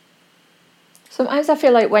whatever. Sometimes I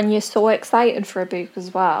feel like when you're so excited for a book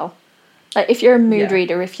as well, like if you're a mood Yeah.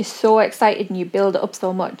 reader, if you're so excited and you build it up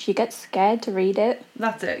so much, you get scared to read it.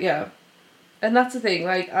 That's it, yeah. And that's the thing,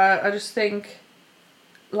 like, I just think,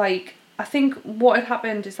 like, I think what had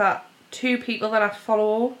happened is that 2 people that I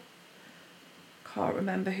follow, can't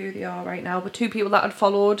remember who they are right now, but 2 people that I'd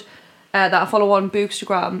followed, that I follow on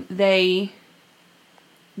Bookstagram, they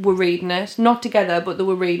were reading it, not together, but they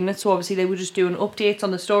were reading it, so obviously they were just doing updates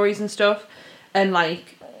on the stories and stuff, and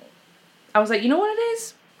like, I was like, you know what it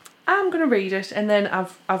is? I'm gonna read it, and then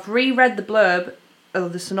I've reread the blurb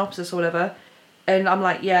the synopsis or whatever, and I'm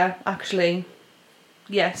like, yeah, actually,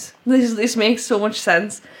 yes, this makes so much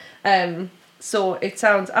sense. So it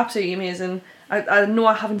sounds absolutely amazing. I know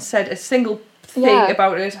I haven't said a single thing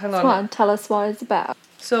about it. Hang on. Come on, tell us what it's about.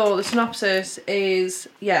 So the synopsis is,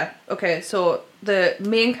 so the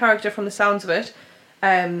main character, from the sounds of it,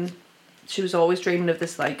 she was always dreaming of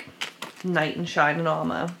this like knight in shining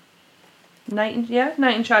armour. Knight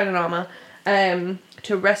in shining armour.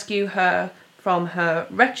 To rescue her from her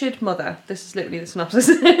wretched mother. This is literally the synopsis.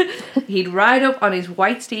 He'd ride up on his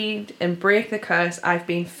white steed and break the curse I've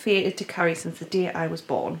been fated to carry since the day I was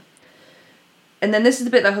born. And then this is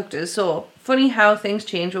the bit that hooked us. So, funny how things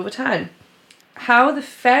change over time. How the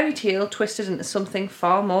fairy tale twisted into something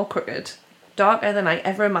far more crooked. Darker than I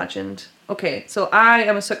ever imagined. Okay, so I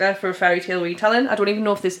am a sucker for a fairy tale retelling. I don't even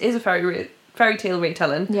know if this is a fairy tale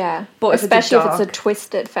retelling. Yeah, but especially if it's a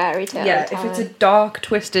twisted fairy tale. Yeah, if it's a dark,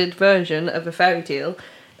 twisted version of a fairy tale,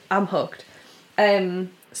 I'm hooked.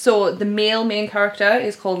 So the male main character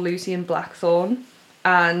is called Lucian Blackthorn,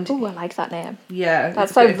 and oh, I like that name. Yeah,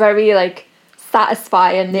 that's a very like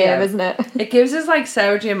satisfying name, isn't it? It gives us like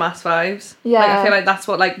Sarah J. Maas vibes. Yeah, like, I feel like that's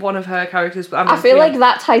what like one of her characters. I feel like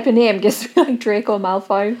that type of name gives me like Draco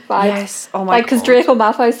Malfoy vibes. Yes, oh my god. Because Draco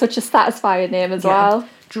Malfoy is such a satisfying name as well.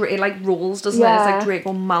 It like rolls, doesn't it? It's like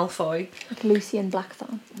Draco Malfoy. Like Lucian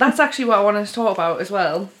Blackthorn. That's actually what I wanted to talk about as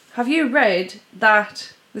well. Have you read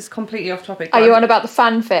that? This is completely off topic. Are you on about the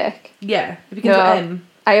fanfic? Yeah, it begins with M.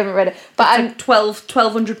 I haven't read it, but it's like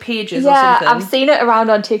 1,200 pages or something. Yeah, I've seen it around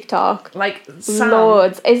on TikTok. Like Sam,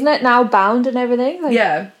 loads, isn't it now bound and everything? Like,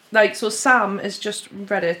 yeah, like so Sam has just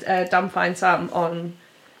read it. Damn Fine Sam on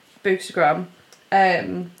Bookstagram.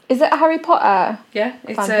 Is it a Harry Potter? Yeah,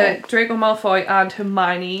 it's Draco Malfoy and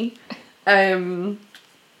Hermione. I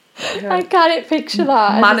can't picture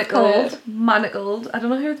that. Manacled. I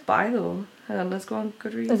don't know who it's by though. Hang on, let's go on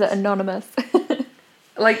Goodreads. Is it anonymous?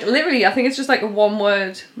 Like literally, I think it's just like a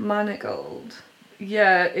one-word manacled.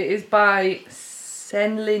 Yeah, it is by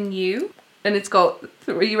Senlin Yu, and it's got.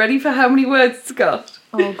 Are you ready for how many words it's got?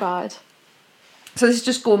 Oh god. So this is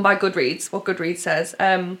just going by Goodreads. What Goodreads says.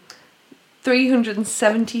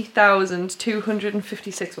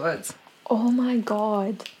 370,256 words. Oh my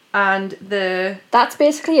god. And that's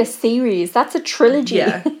basically a series. That's a trilogy.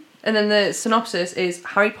 Yeah. And then the synopsis is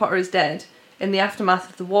Harry Potter is dead. In the aftermath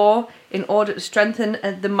of the war, in order to strengthen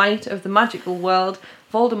the might of the magical world,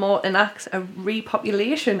 Voldemort enacts a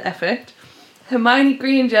repopulation effort. Hermione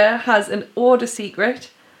Granger has an order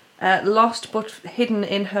secret, lost but hidden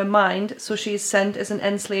in her mind, so she is sent as an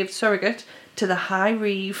enslaved surrogate to the High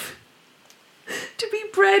Reeve to be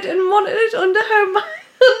bred and monitored under her mind.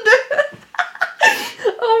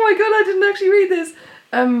 Oh my god, I didn't actually read this.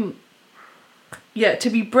 Yeah, to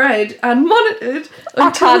be bred and monitored until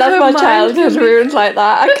I can't have my childhood ruined like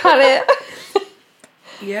that. I can't.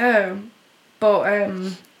 Yeah, but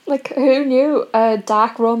like who knew a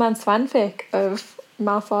dark romance fanfic of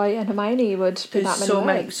Malfoy and Hermione would be that many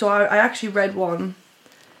words? So I actually read one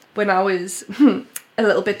when I was a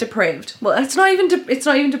little bit depraved. Well, it's not even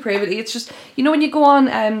depravity. It's just, you know when you go on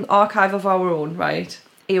Archive of Our Own, right?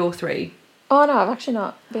 AO3. Oh no, I've actually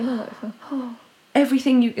not been on it before.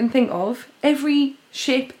 Everything you can think of, every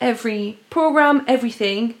ship, every program,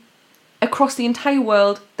 everything across the entire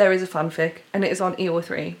world, there is a fanfic, and it is on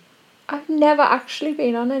AO3. I've never actually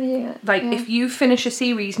been on any yet. Like, if you finish a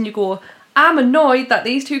series and you go, I'm annoyed that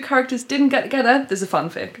these two characters didn't get together, there's a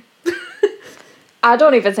fanfic. I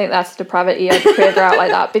don't even think that's depravity or behaviour out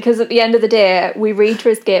like that, because at the end of the day, we read to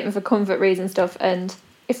escape and for comfort reads and stuff, and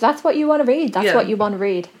if that's what you want to read, that's what you want to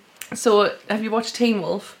read. So, have you watched Teen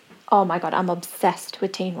Wolf? Oh my god, I'm obsessed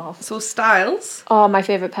with Teen Wolf. So Styles. Oh, my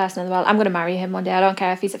favourite person in the world. I'm going to marry him one day. I don't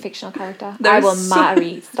care if he's a fictional character. I will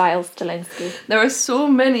marry Styles Stilinski. There are so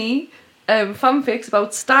many fanfics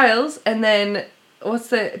about Styles, and then,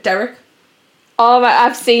 Derek? Oh my,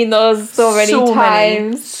 I've seen those so many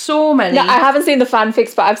times. So many. No, I haven't seen the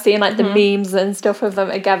fanfics, but I've seen like the memes and stuff of them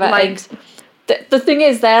together. Like, and the thing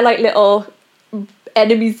is, they're like little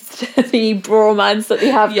enemies to the bromance that they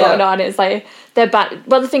have going on. It's like they're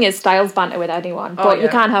well, the thing is, Styles banter with anyone, but you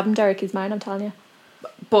can't have him. Derek is mine, I'm telling you.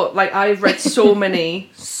 But like, I've read so many.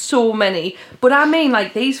 But I mean,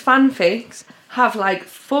 like, these fanfics have like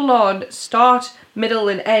full on start, middle,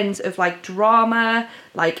 and ends of like drama,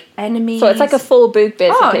 like enemies. So it's like a full book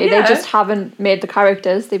basically. Oh, yeah. They just haven't made the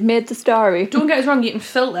characters; they've made the story. Don't get us wrong; you can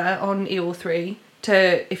filter on EO3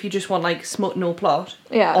 to if you just want like smut no plot,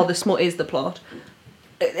 or the smut is the plot,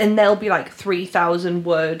 and there'll be like 3,000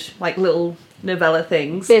 word like little novella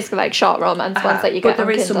things, basically like short romance ones that you get. But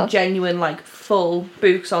there is Kindle. some genuine like full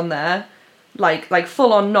books on there, like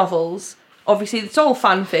full on novels. obviously it's all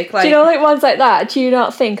fanfic. Like, do you know, like, ones like that? Do you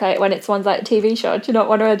not think, like, when it's ones like a TV show, do you not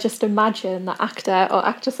want to just imagine the actor or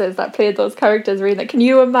actresses that played those characters reading? Like, can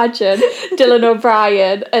you imagine Dylan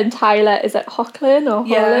O'Brien and Tyler, is it Hoechlin or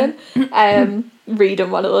Hoechlin,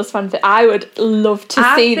 reading one of those fanfic? I would love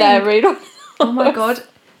to see them read one. Oh my god,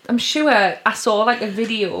 I'm sure I saw like a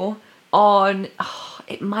video on,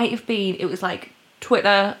 it might have been, it was like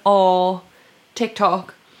Twitter or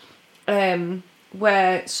TikTok,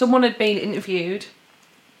 where someone had been interviewed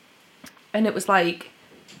and it was like,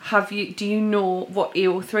 do you know what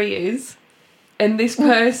AO3 is? And this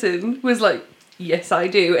person was like, yes, I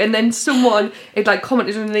do. And then someone had like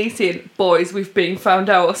commented underneath saying, boys, we've been found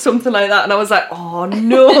out, or something like that. And I was like, oh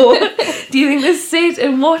no. Do you think they sit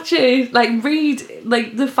and watch it? Like, read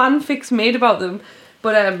like the fanfics made about them?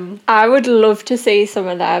 But I would love to see some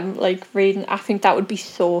of them like reading. I think that would be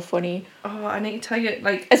so funny. Oh, I need to tell you,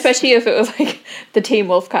 like, especially if it was like the Teen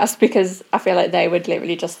Wolf cast, because I feel like they would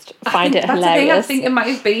literally just find it hilarious. I think it might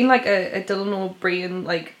have been like a Dylan O'Brien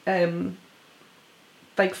like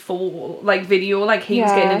full like video, like he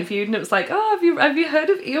was getting interviewed and it was like, oh, have you heard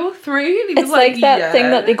of EO3? And he was like that thing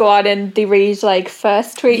that they go out and they read like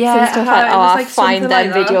first tweets and stuff like that. I find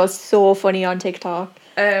them videos so funny on TikTok.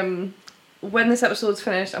 When this episode's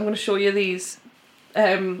finished, I'm going to show you these.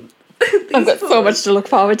 I've got so much to look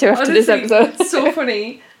forward to after this episode. It's so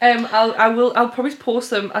funny. I'll probably post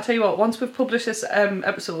them. I'll tell you what, once we've published this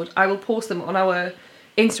episode, I will post them on our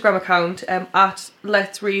Instagram account at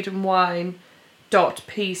letsreadandwine.pc.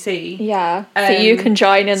 Yeah, so you can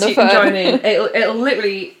join in the fun. You can join in. It'll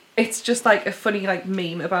literally, it's just like a funny like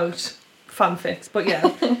meme about fanfics. But yeah,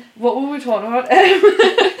 what were we talking about?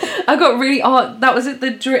 I got really, that was it.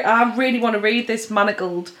 I really want to read this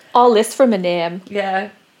manacled. All this from a name. Yeah.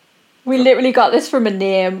 We literally got this from a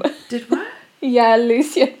name. Did we? Yeah,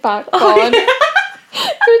 Lucian Backbone. Oh, yeah.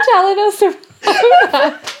 You're telling us about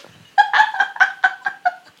that.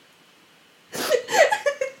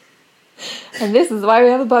 And this is why we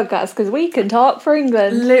have a podcast, because we can talk for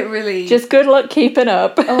England. Literally. Just good luck keeping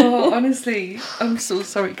up. Oh, honestly, I'm so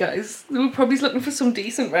sorry, guys. They were probably looking for some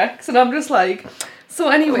decent recs, and I'm just like, so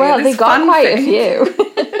anyway. Well, they got quite a few.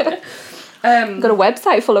 Got a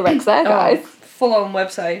website full of recs there, guys. Full on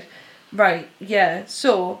website. Right, yeah.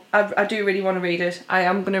 So, I do really want to read it. I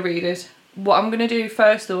am going to read it. What I'm going to do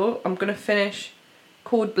first, though, I'm going to finish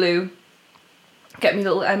Code Blue. Get me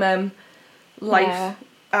little life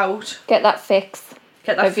out. Get that fix.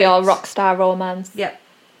 Of your rock star romance. Yeah.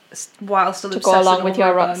 While still to go along with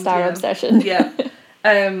your rock star obsession. Yeah.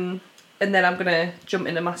 And then I'm gonna jump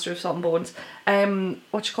into Master of Salt and Bones.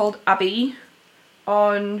 What you called Abby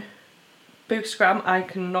on Bookstagram. I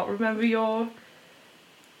cannot remember your.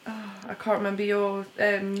 I can't remember your.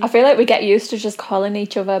 I feel like we get used to just calling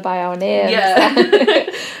each other by our names. Yeah.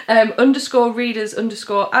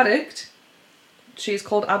 _readers_addict. She's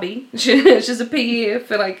called Abby. She's a PE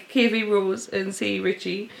for like KV Rose and C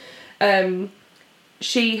Richie.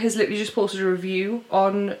 She has literally just posted a review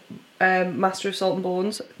on Master of Salt and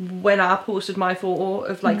Bones when I posted my photo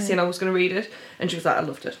of like saying I was going to read it, and she was like, I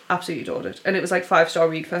loved it, absolutely adored it, and it was like 5-star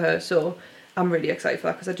read for her. So I'm really excited for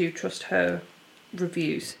that because I do trust her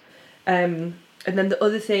reviews. And then the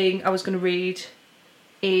other thing I was going to read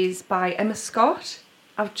is by Emma Scott.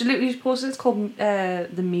 I've literally just posted. It's called The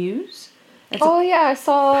Muse. It's I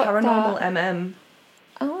saw Paranormal that. MM.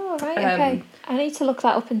 Oh, right, okay. I need to look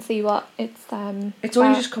that up and see what it's It's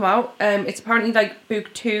only just come out. It's apparently like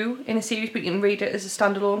book 2 in a series, but you can read it as a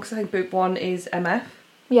standalone because I think book 1 is MF.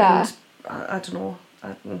 Yeah. And I don't know.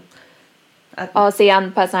 See, I'm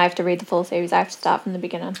the person I have to read the full series. I have to start from the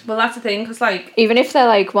beginning. Well, that's the thing, because like... Even if they're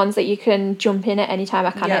like ones that you can jump in at any time,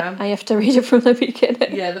 I can't. I have to read it from the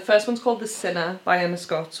beginning. Yeah, the first one's called The Sinner by Emma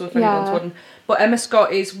Scott, so if anyone's wondering. But Emma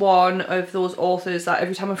Scott is one of those authors that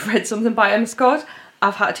every time I've read something by Emma Scott,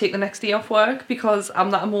 I've had to take the next day off work because I'm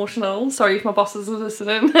that emotional. Sorry if my bosses are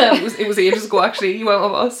listening. It was ages ago, actually. You weren't my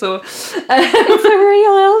boss, so... It's a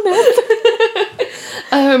real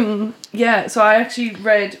illness. Yeah, so I actually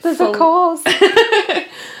read... There's a cause. I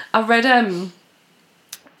read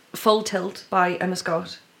Full Tilt by Emma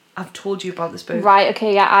Scott. I've told you about this book. Right,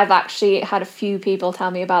 okay, yeah, I've actually had a few people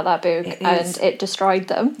tell me about that book and it destroyed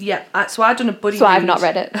them. Yeah, so I've done a buddy read. So I've not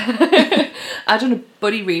read it. I've done a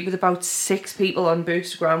buddy read with about 6 people on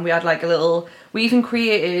Bookstagram. We had like a little... We even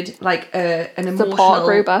created like an emotional... Support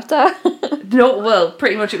group after? No, well,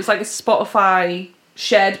 pretty much it was like a Spotify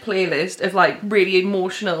shared playlist of like really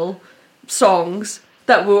emotional songs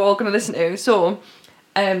that we were all going to listen to. So,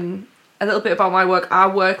 a little bit about my work. I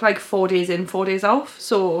work like 4 days in, 4 days off.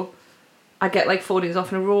 So I get like 4 days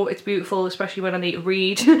off in a row. It's beautiful, especially when I need to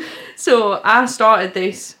read. So I started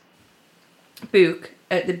this book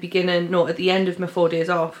at the end of my 4 days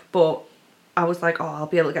off, but I was like, oh, I'll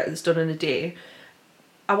be able to get this done in a day.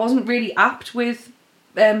 I wasn't really apt with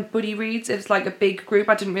buddy reads. It was like a big group.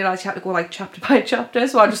 I didn't realise you had to go like chapter by chapter,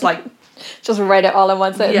 so I just like... just read it all in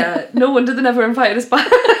one sitting. Yeah, no wonder they never invited us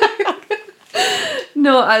back.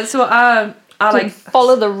 No, I like...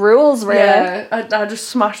 follow the rules, really. Yeah, I just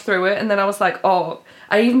smashed through it, and then I was like, oh...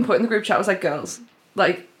 I even put in the group chat, I was like, girls,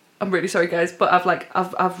 like, I'm really sorry, guys, but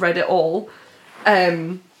I've read it all.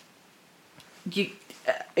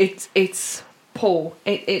 It's poor.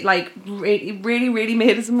 It really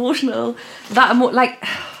made us emotional. I'm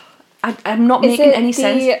not making any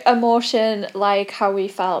sense. Is it the emotion like how we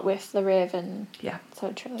felt with the Raven? Yeah.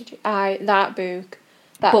 So trilogy. That book,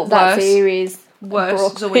 that worse. Series.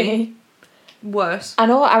 Worse, Zoe. Worse. I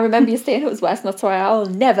know. I remember you saying it was worse, and that's why I'll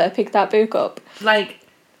never pick that book up. Like,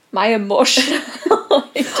 my emotion.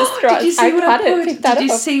 Did you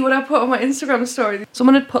see what I put on my Instagram story?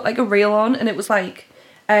 Someone had put like a reel on, and it was like,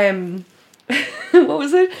 what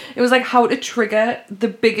was it? It was like how to trigger the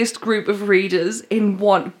biggest group of readers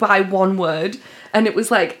by one word, and it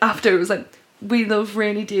was like after it was like, we love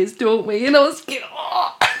rainy days, don't we? And I was like,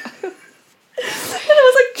 oh. And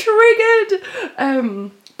I was like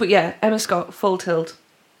triggered. But yeah, Emma Scott, full tilt.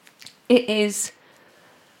 It is.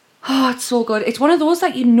 Oh, it's so good. It's one of those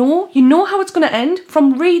that you know how it's going to end.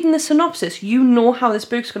 From reading the synopsis, you know how this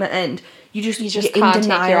book's going to end. You're can't in denial.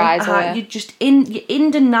 take your eyes away. You're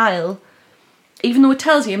in denial. Even though it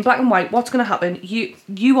tells you in black and white what's going to happen,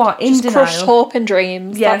 you are in denial. Crushed hope and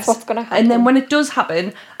dreams. Yes. That's what's going to happen. And then when it does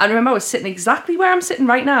happen, I remember I was sitting exactly where I'm sitting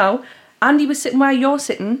right now. Andy was sitting where you're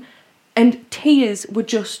sitting. And tears were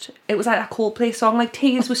it was like a Coldplay song. Like,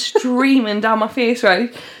 tears were streaming down my face,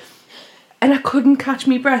 right? And I couldn't catch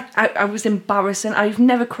my breath. I was embarrassing. I've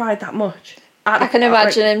never cried that much. I can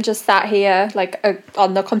imagine him just sat here, like,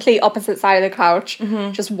 on the complete opposite side of the couch,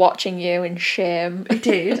 just watching you in shame. He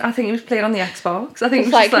did. I think he was playing on the Xbox. I think it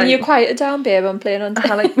was like, can you quiet it down, babe? I'm playing on...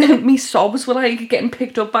 like, me sobs were, like, getting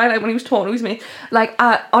picked up by, like, when he was talking with me. Like,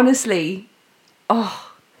 honestly... Oh...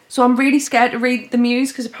 So I'm really scared to read The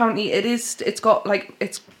Muse, because apparently it's got, like,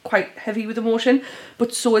 it's quite heavy with emotion,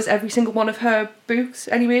 but so is every single one of her books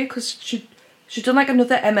anyway, because she's done, like,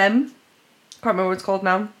 another MM. Can't remember what it's called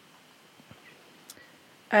now.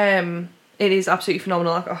 It is absolutely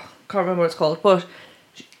phenomenal. Like, can't remember what it's called, but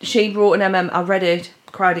she wrote an MM, I read it,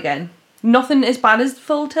 cried again. Nothing as bad as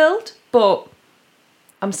Full Tilt, but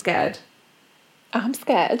I'm scared. I'm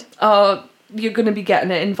scared. Oh... You're going to be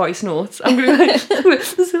getting it in voice notes. I'm going to be like,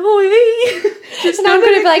 Zoe, just and I'm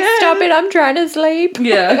going to be like, stop it, I'm trying to sleep.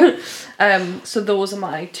 Yeah. So those are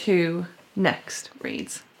my 2 next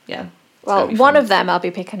reads. Yeah. Well, one of them I'll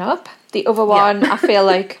be picking up. The other one, I feel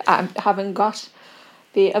like I haven't got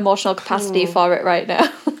the emotional capacity for it right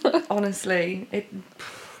now. Honestly.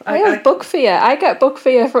 I have book fear. I get book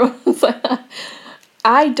fear from...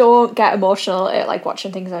 I don't get emotional at, like,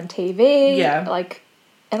 watching things on TV. Yeah. Like...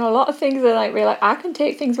 And a lot of things are like, really, I can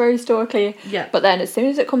take things very stoically. Yeah. But then as soon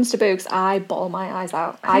as it comes to books, I bawl my eyes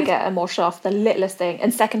out. I get emotional off the littlest thing.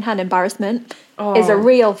 And secondhand embarrassment is a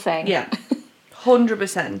real thing. Yeah.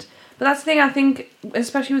 100%. But that's the thing, I think,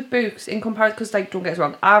 especially with books, in comparison, because, like, don't get us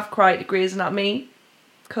wrong, I've cried at Grey's Anatomy,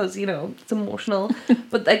 because, you know, it's emotional.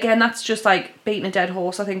 But again, that's just, like, beating a dead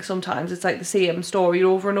horse, I think, sometimes. It's, like, the same story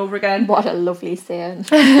over and over again. What a lovely saying.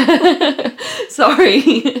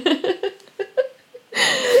 Sorry.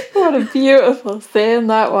 What a beautiful saying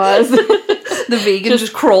that was. The vegan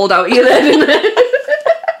just crawled out of you there, didn't it?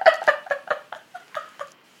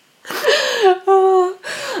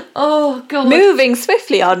 Oh god. Moving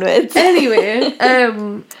swiftly onwards. Anyway,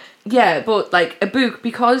 yeah, but like a book,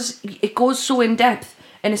 because it goes so in depth,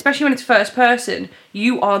 and especially when it's first person,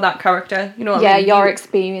 you are that character. You know what I mean? Yeah, you're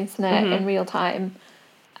experiencing it in real time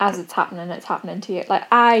as it's happening to you. Like,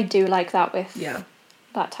 I do like that with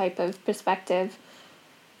that type of perspective.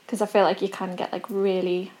 Because I feel like you can get, like,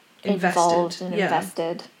 really involved and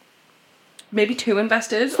invested. Maybe too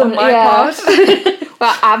invested on my part.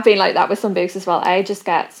 Well, I've been like that with some books as well. I just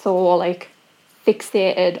get so, like,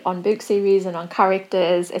 fixated on book series and on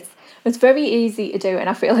characters. It's very easy to do, and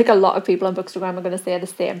I feel like a lot of people on Bookstagram are going to say the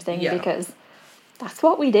same thing because that's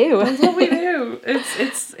what we do. That's what we do.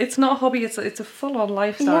 It's not a hobby. It's a full on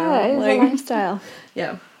lifestyle. Yeah, it is a lifestyle.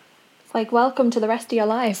 Yeah. It's like, welcome to the rest of your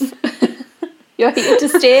life. You're here to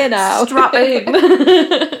stay now. Strap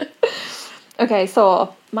in. Okay,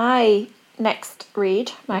 so my next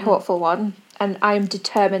read, my hopeful one, and I'm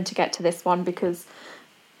determined to get to this one because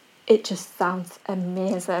it just sounds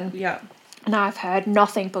amazing. Yeah. And I've heard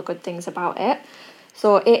nothing but good things about it.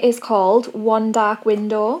 So it is called One Dark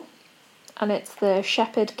Window, and it's the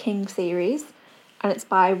Shepherd King series, and it's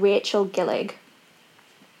by Rachel Gillig.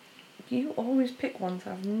 You always pick ones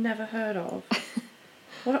I've never heard of.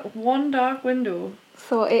 What? One Dark Window.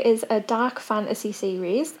 So it is a dark fantasy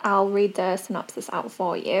series. I'll read the synopsis out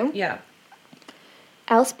for you. Yeah.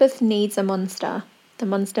 Elspeth needs a monster. The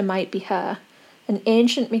monster might be her. An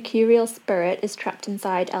ancient mercurial spirit is trapped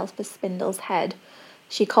inside Elspeth Spindle's head.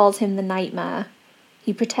 She calls him the Nightmare.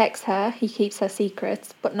 He protects her, he keeps her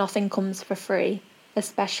secrets, but nothing comes for free,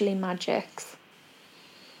 especially magics.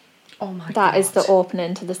 Oh my god. That is the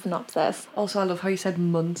opening to the synopsis. Also, I love how you said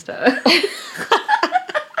monster.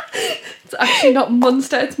 It's actually not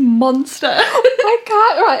monster, it's monster. I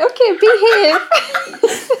can't, right, okay,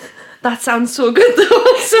 behave. That sounds so good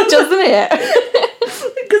though. So Doesn't it?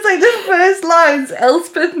 Because like the first lines,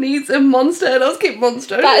 Elspeth needs a monster, and I was keep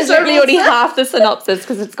monster. That is really only half the synopsis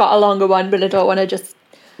because it's got a longer one, but I don't want to just...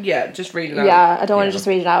 Yeah, just read it out. Yeah, I don't want to just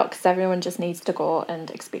read it out because everyone just needs to go and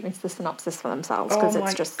experience the synopsis for themselves because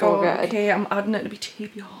it's just so good. Okay, I'm adding it to be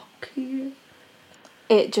TBR. Okay.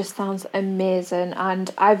 It just sounds amazing,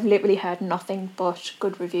 and I've literally heard nothing but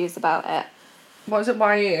good reviews about it. What is it,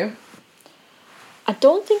 YA? I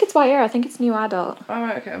don't think it's YA, I think it's new adult. Oh,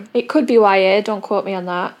 right, okay. It could be YA, don't quote me on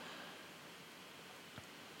that.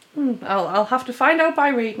 I'll have to find out by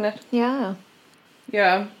reading it. Yeah.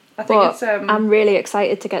 Yeah, I think it's... I'm really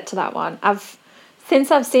excited to get to that one.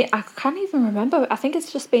 Since I've seen... I can't even remember. I think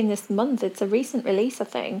it's just been this month. It's a recent release, I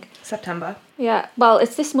think. September. Yeah, well,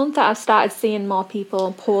 it's this month that I've started seeing more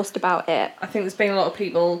people post about it. I think there's been a lot of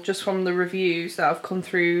people just from the reviews that have come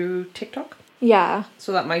through TikTok. Yeah.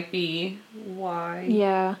 So that might be why.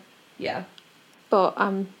 Yeah. Yeah. But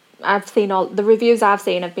I've seen all... The reviews I've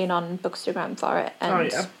seen have been on Bookstagram for it.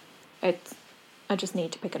 And I just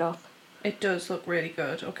need to pick it up. It does look really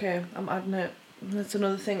good. Okay, I'm adding it. That's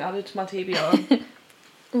another thing added to my TBR.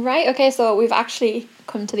 Right, okay, so we've actually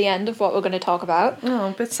come to the end of what we're going to talk about. Oh,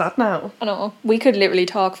 I'm a bit sad now. I know. We could literally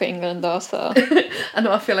talk for England though, so... I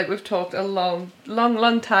know, I feel like we've talked a long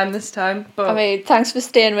time this time, but... I mean, thanks for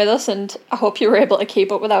staying with us, and I hope you were able to keep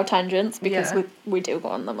up with our tangents, because we do go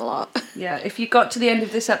on them a lot. Yeah, if you got to the end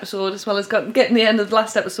of this episode, as well as getting the end of the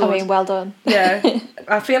last episode... I mean, well done. Yeah.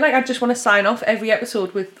 I feel like I just want to sign off every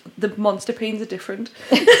episode with the monster pains are different.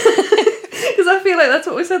 Because I feel like that's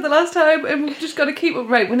what we said the last time, and we've just got to keep up.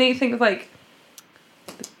 Right, we need to think of like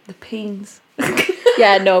the pains.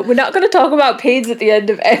 Yeah, no, we're not going to talk about pains at the end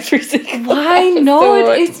of every single Why episode.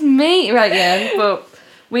 not? It's me. Right, yeah, but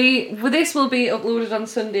this will be uploaded on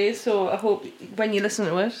Sunday, so I hope when you listen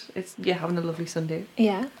to it, you're having a lovely Sunday.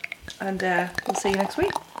 Yeah. And we'll see you next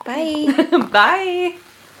week. Bye. Bye.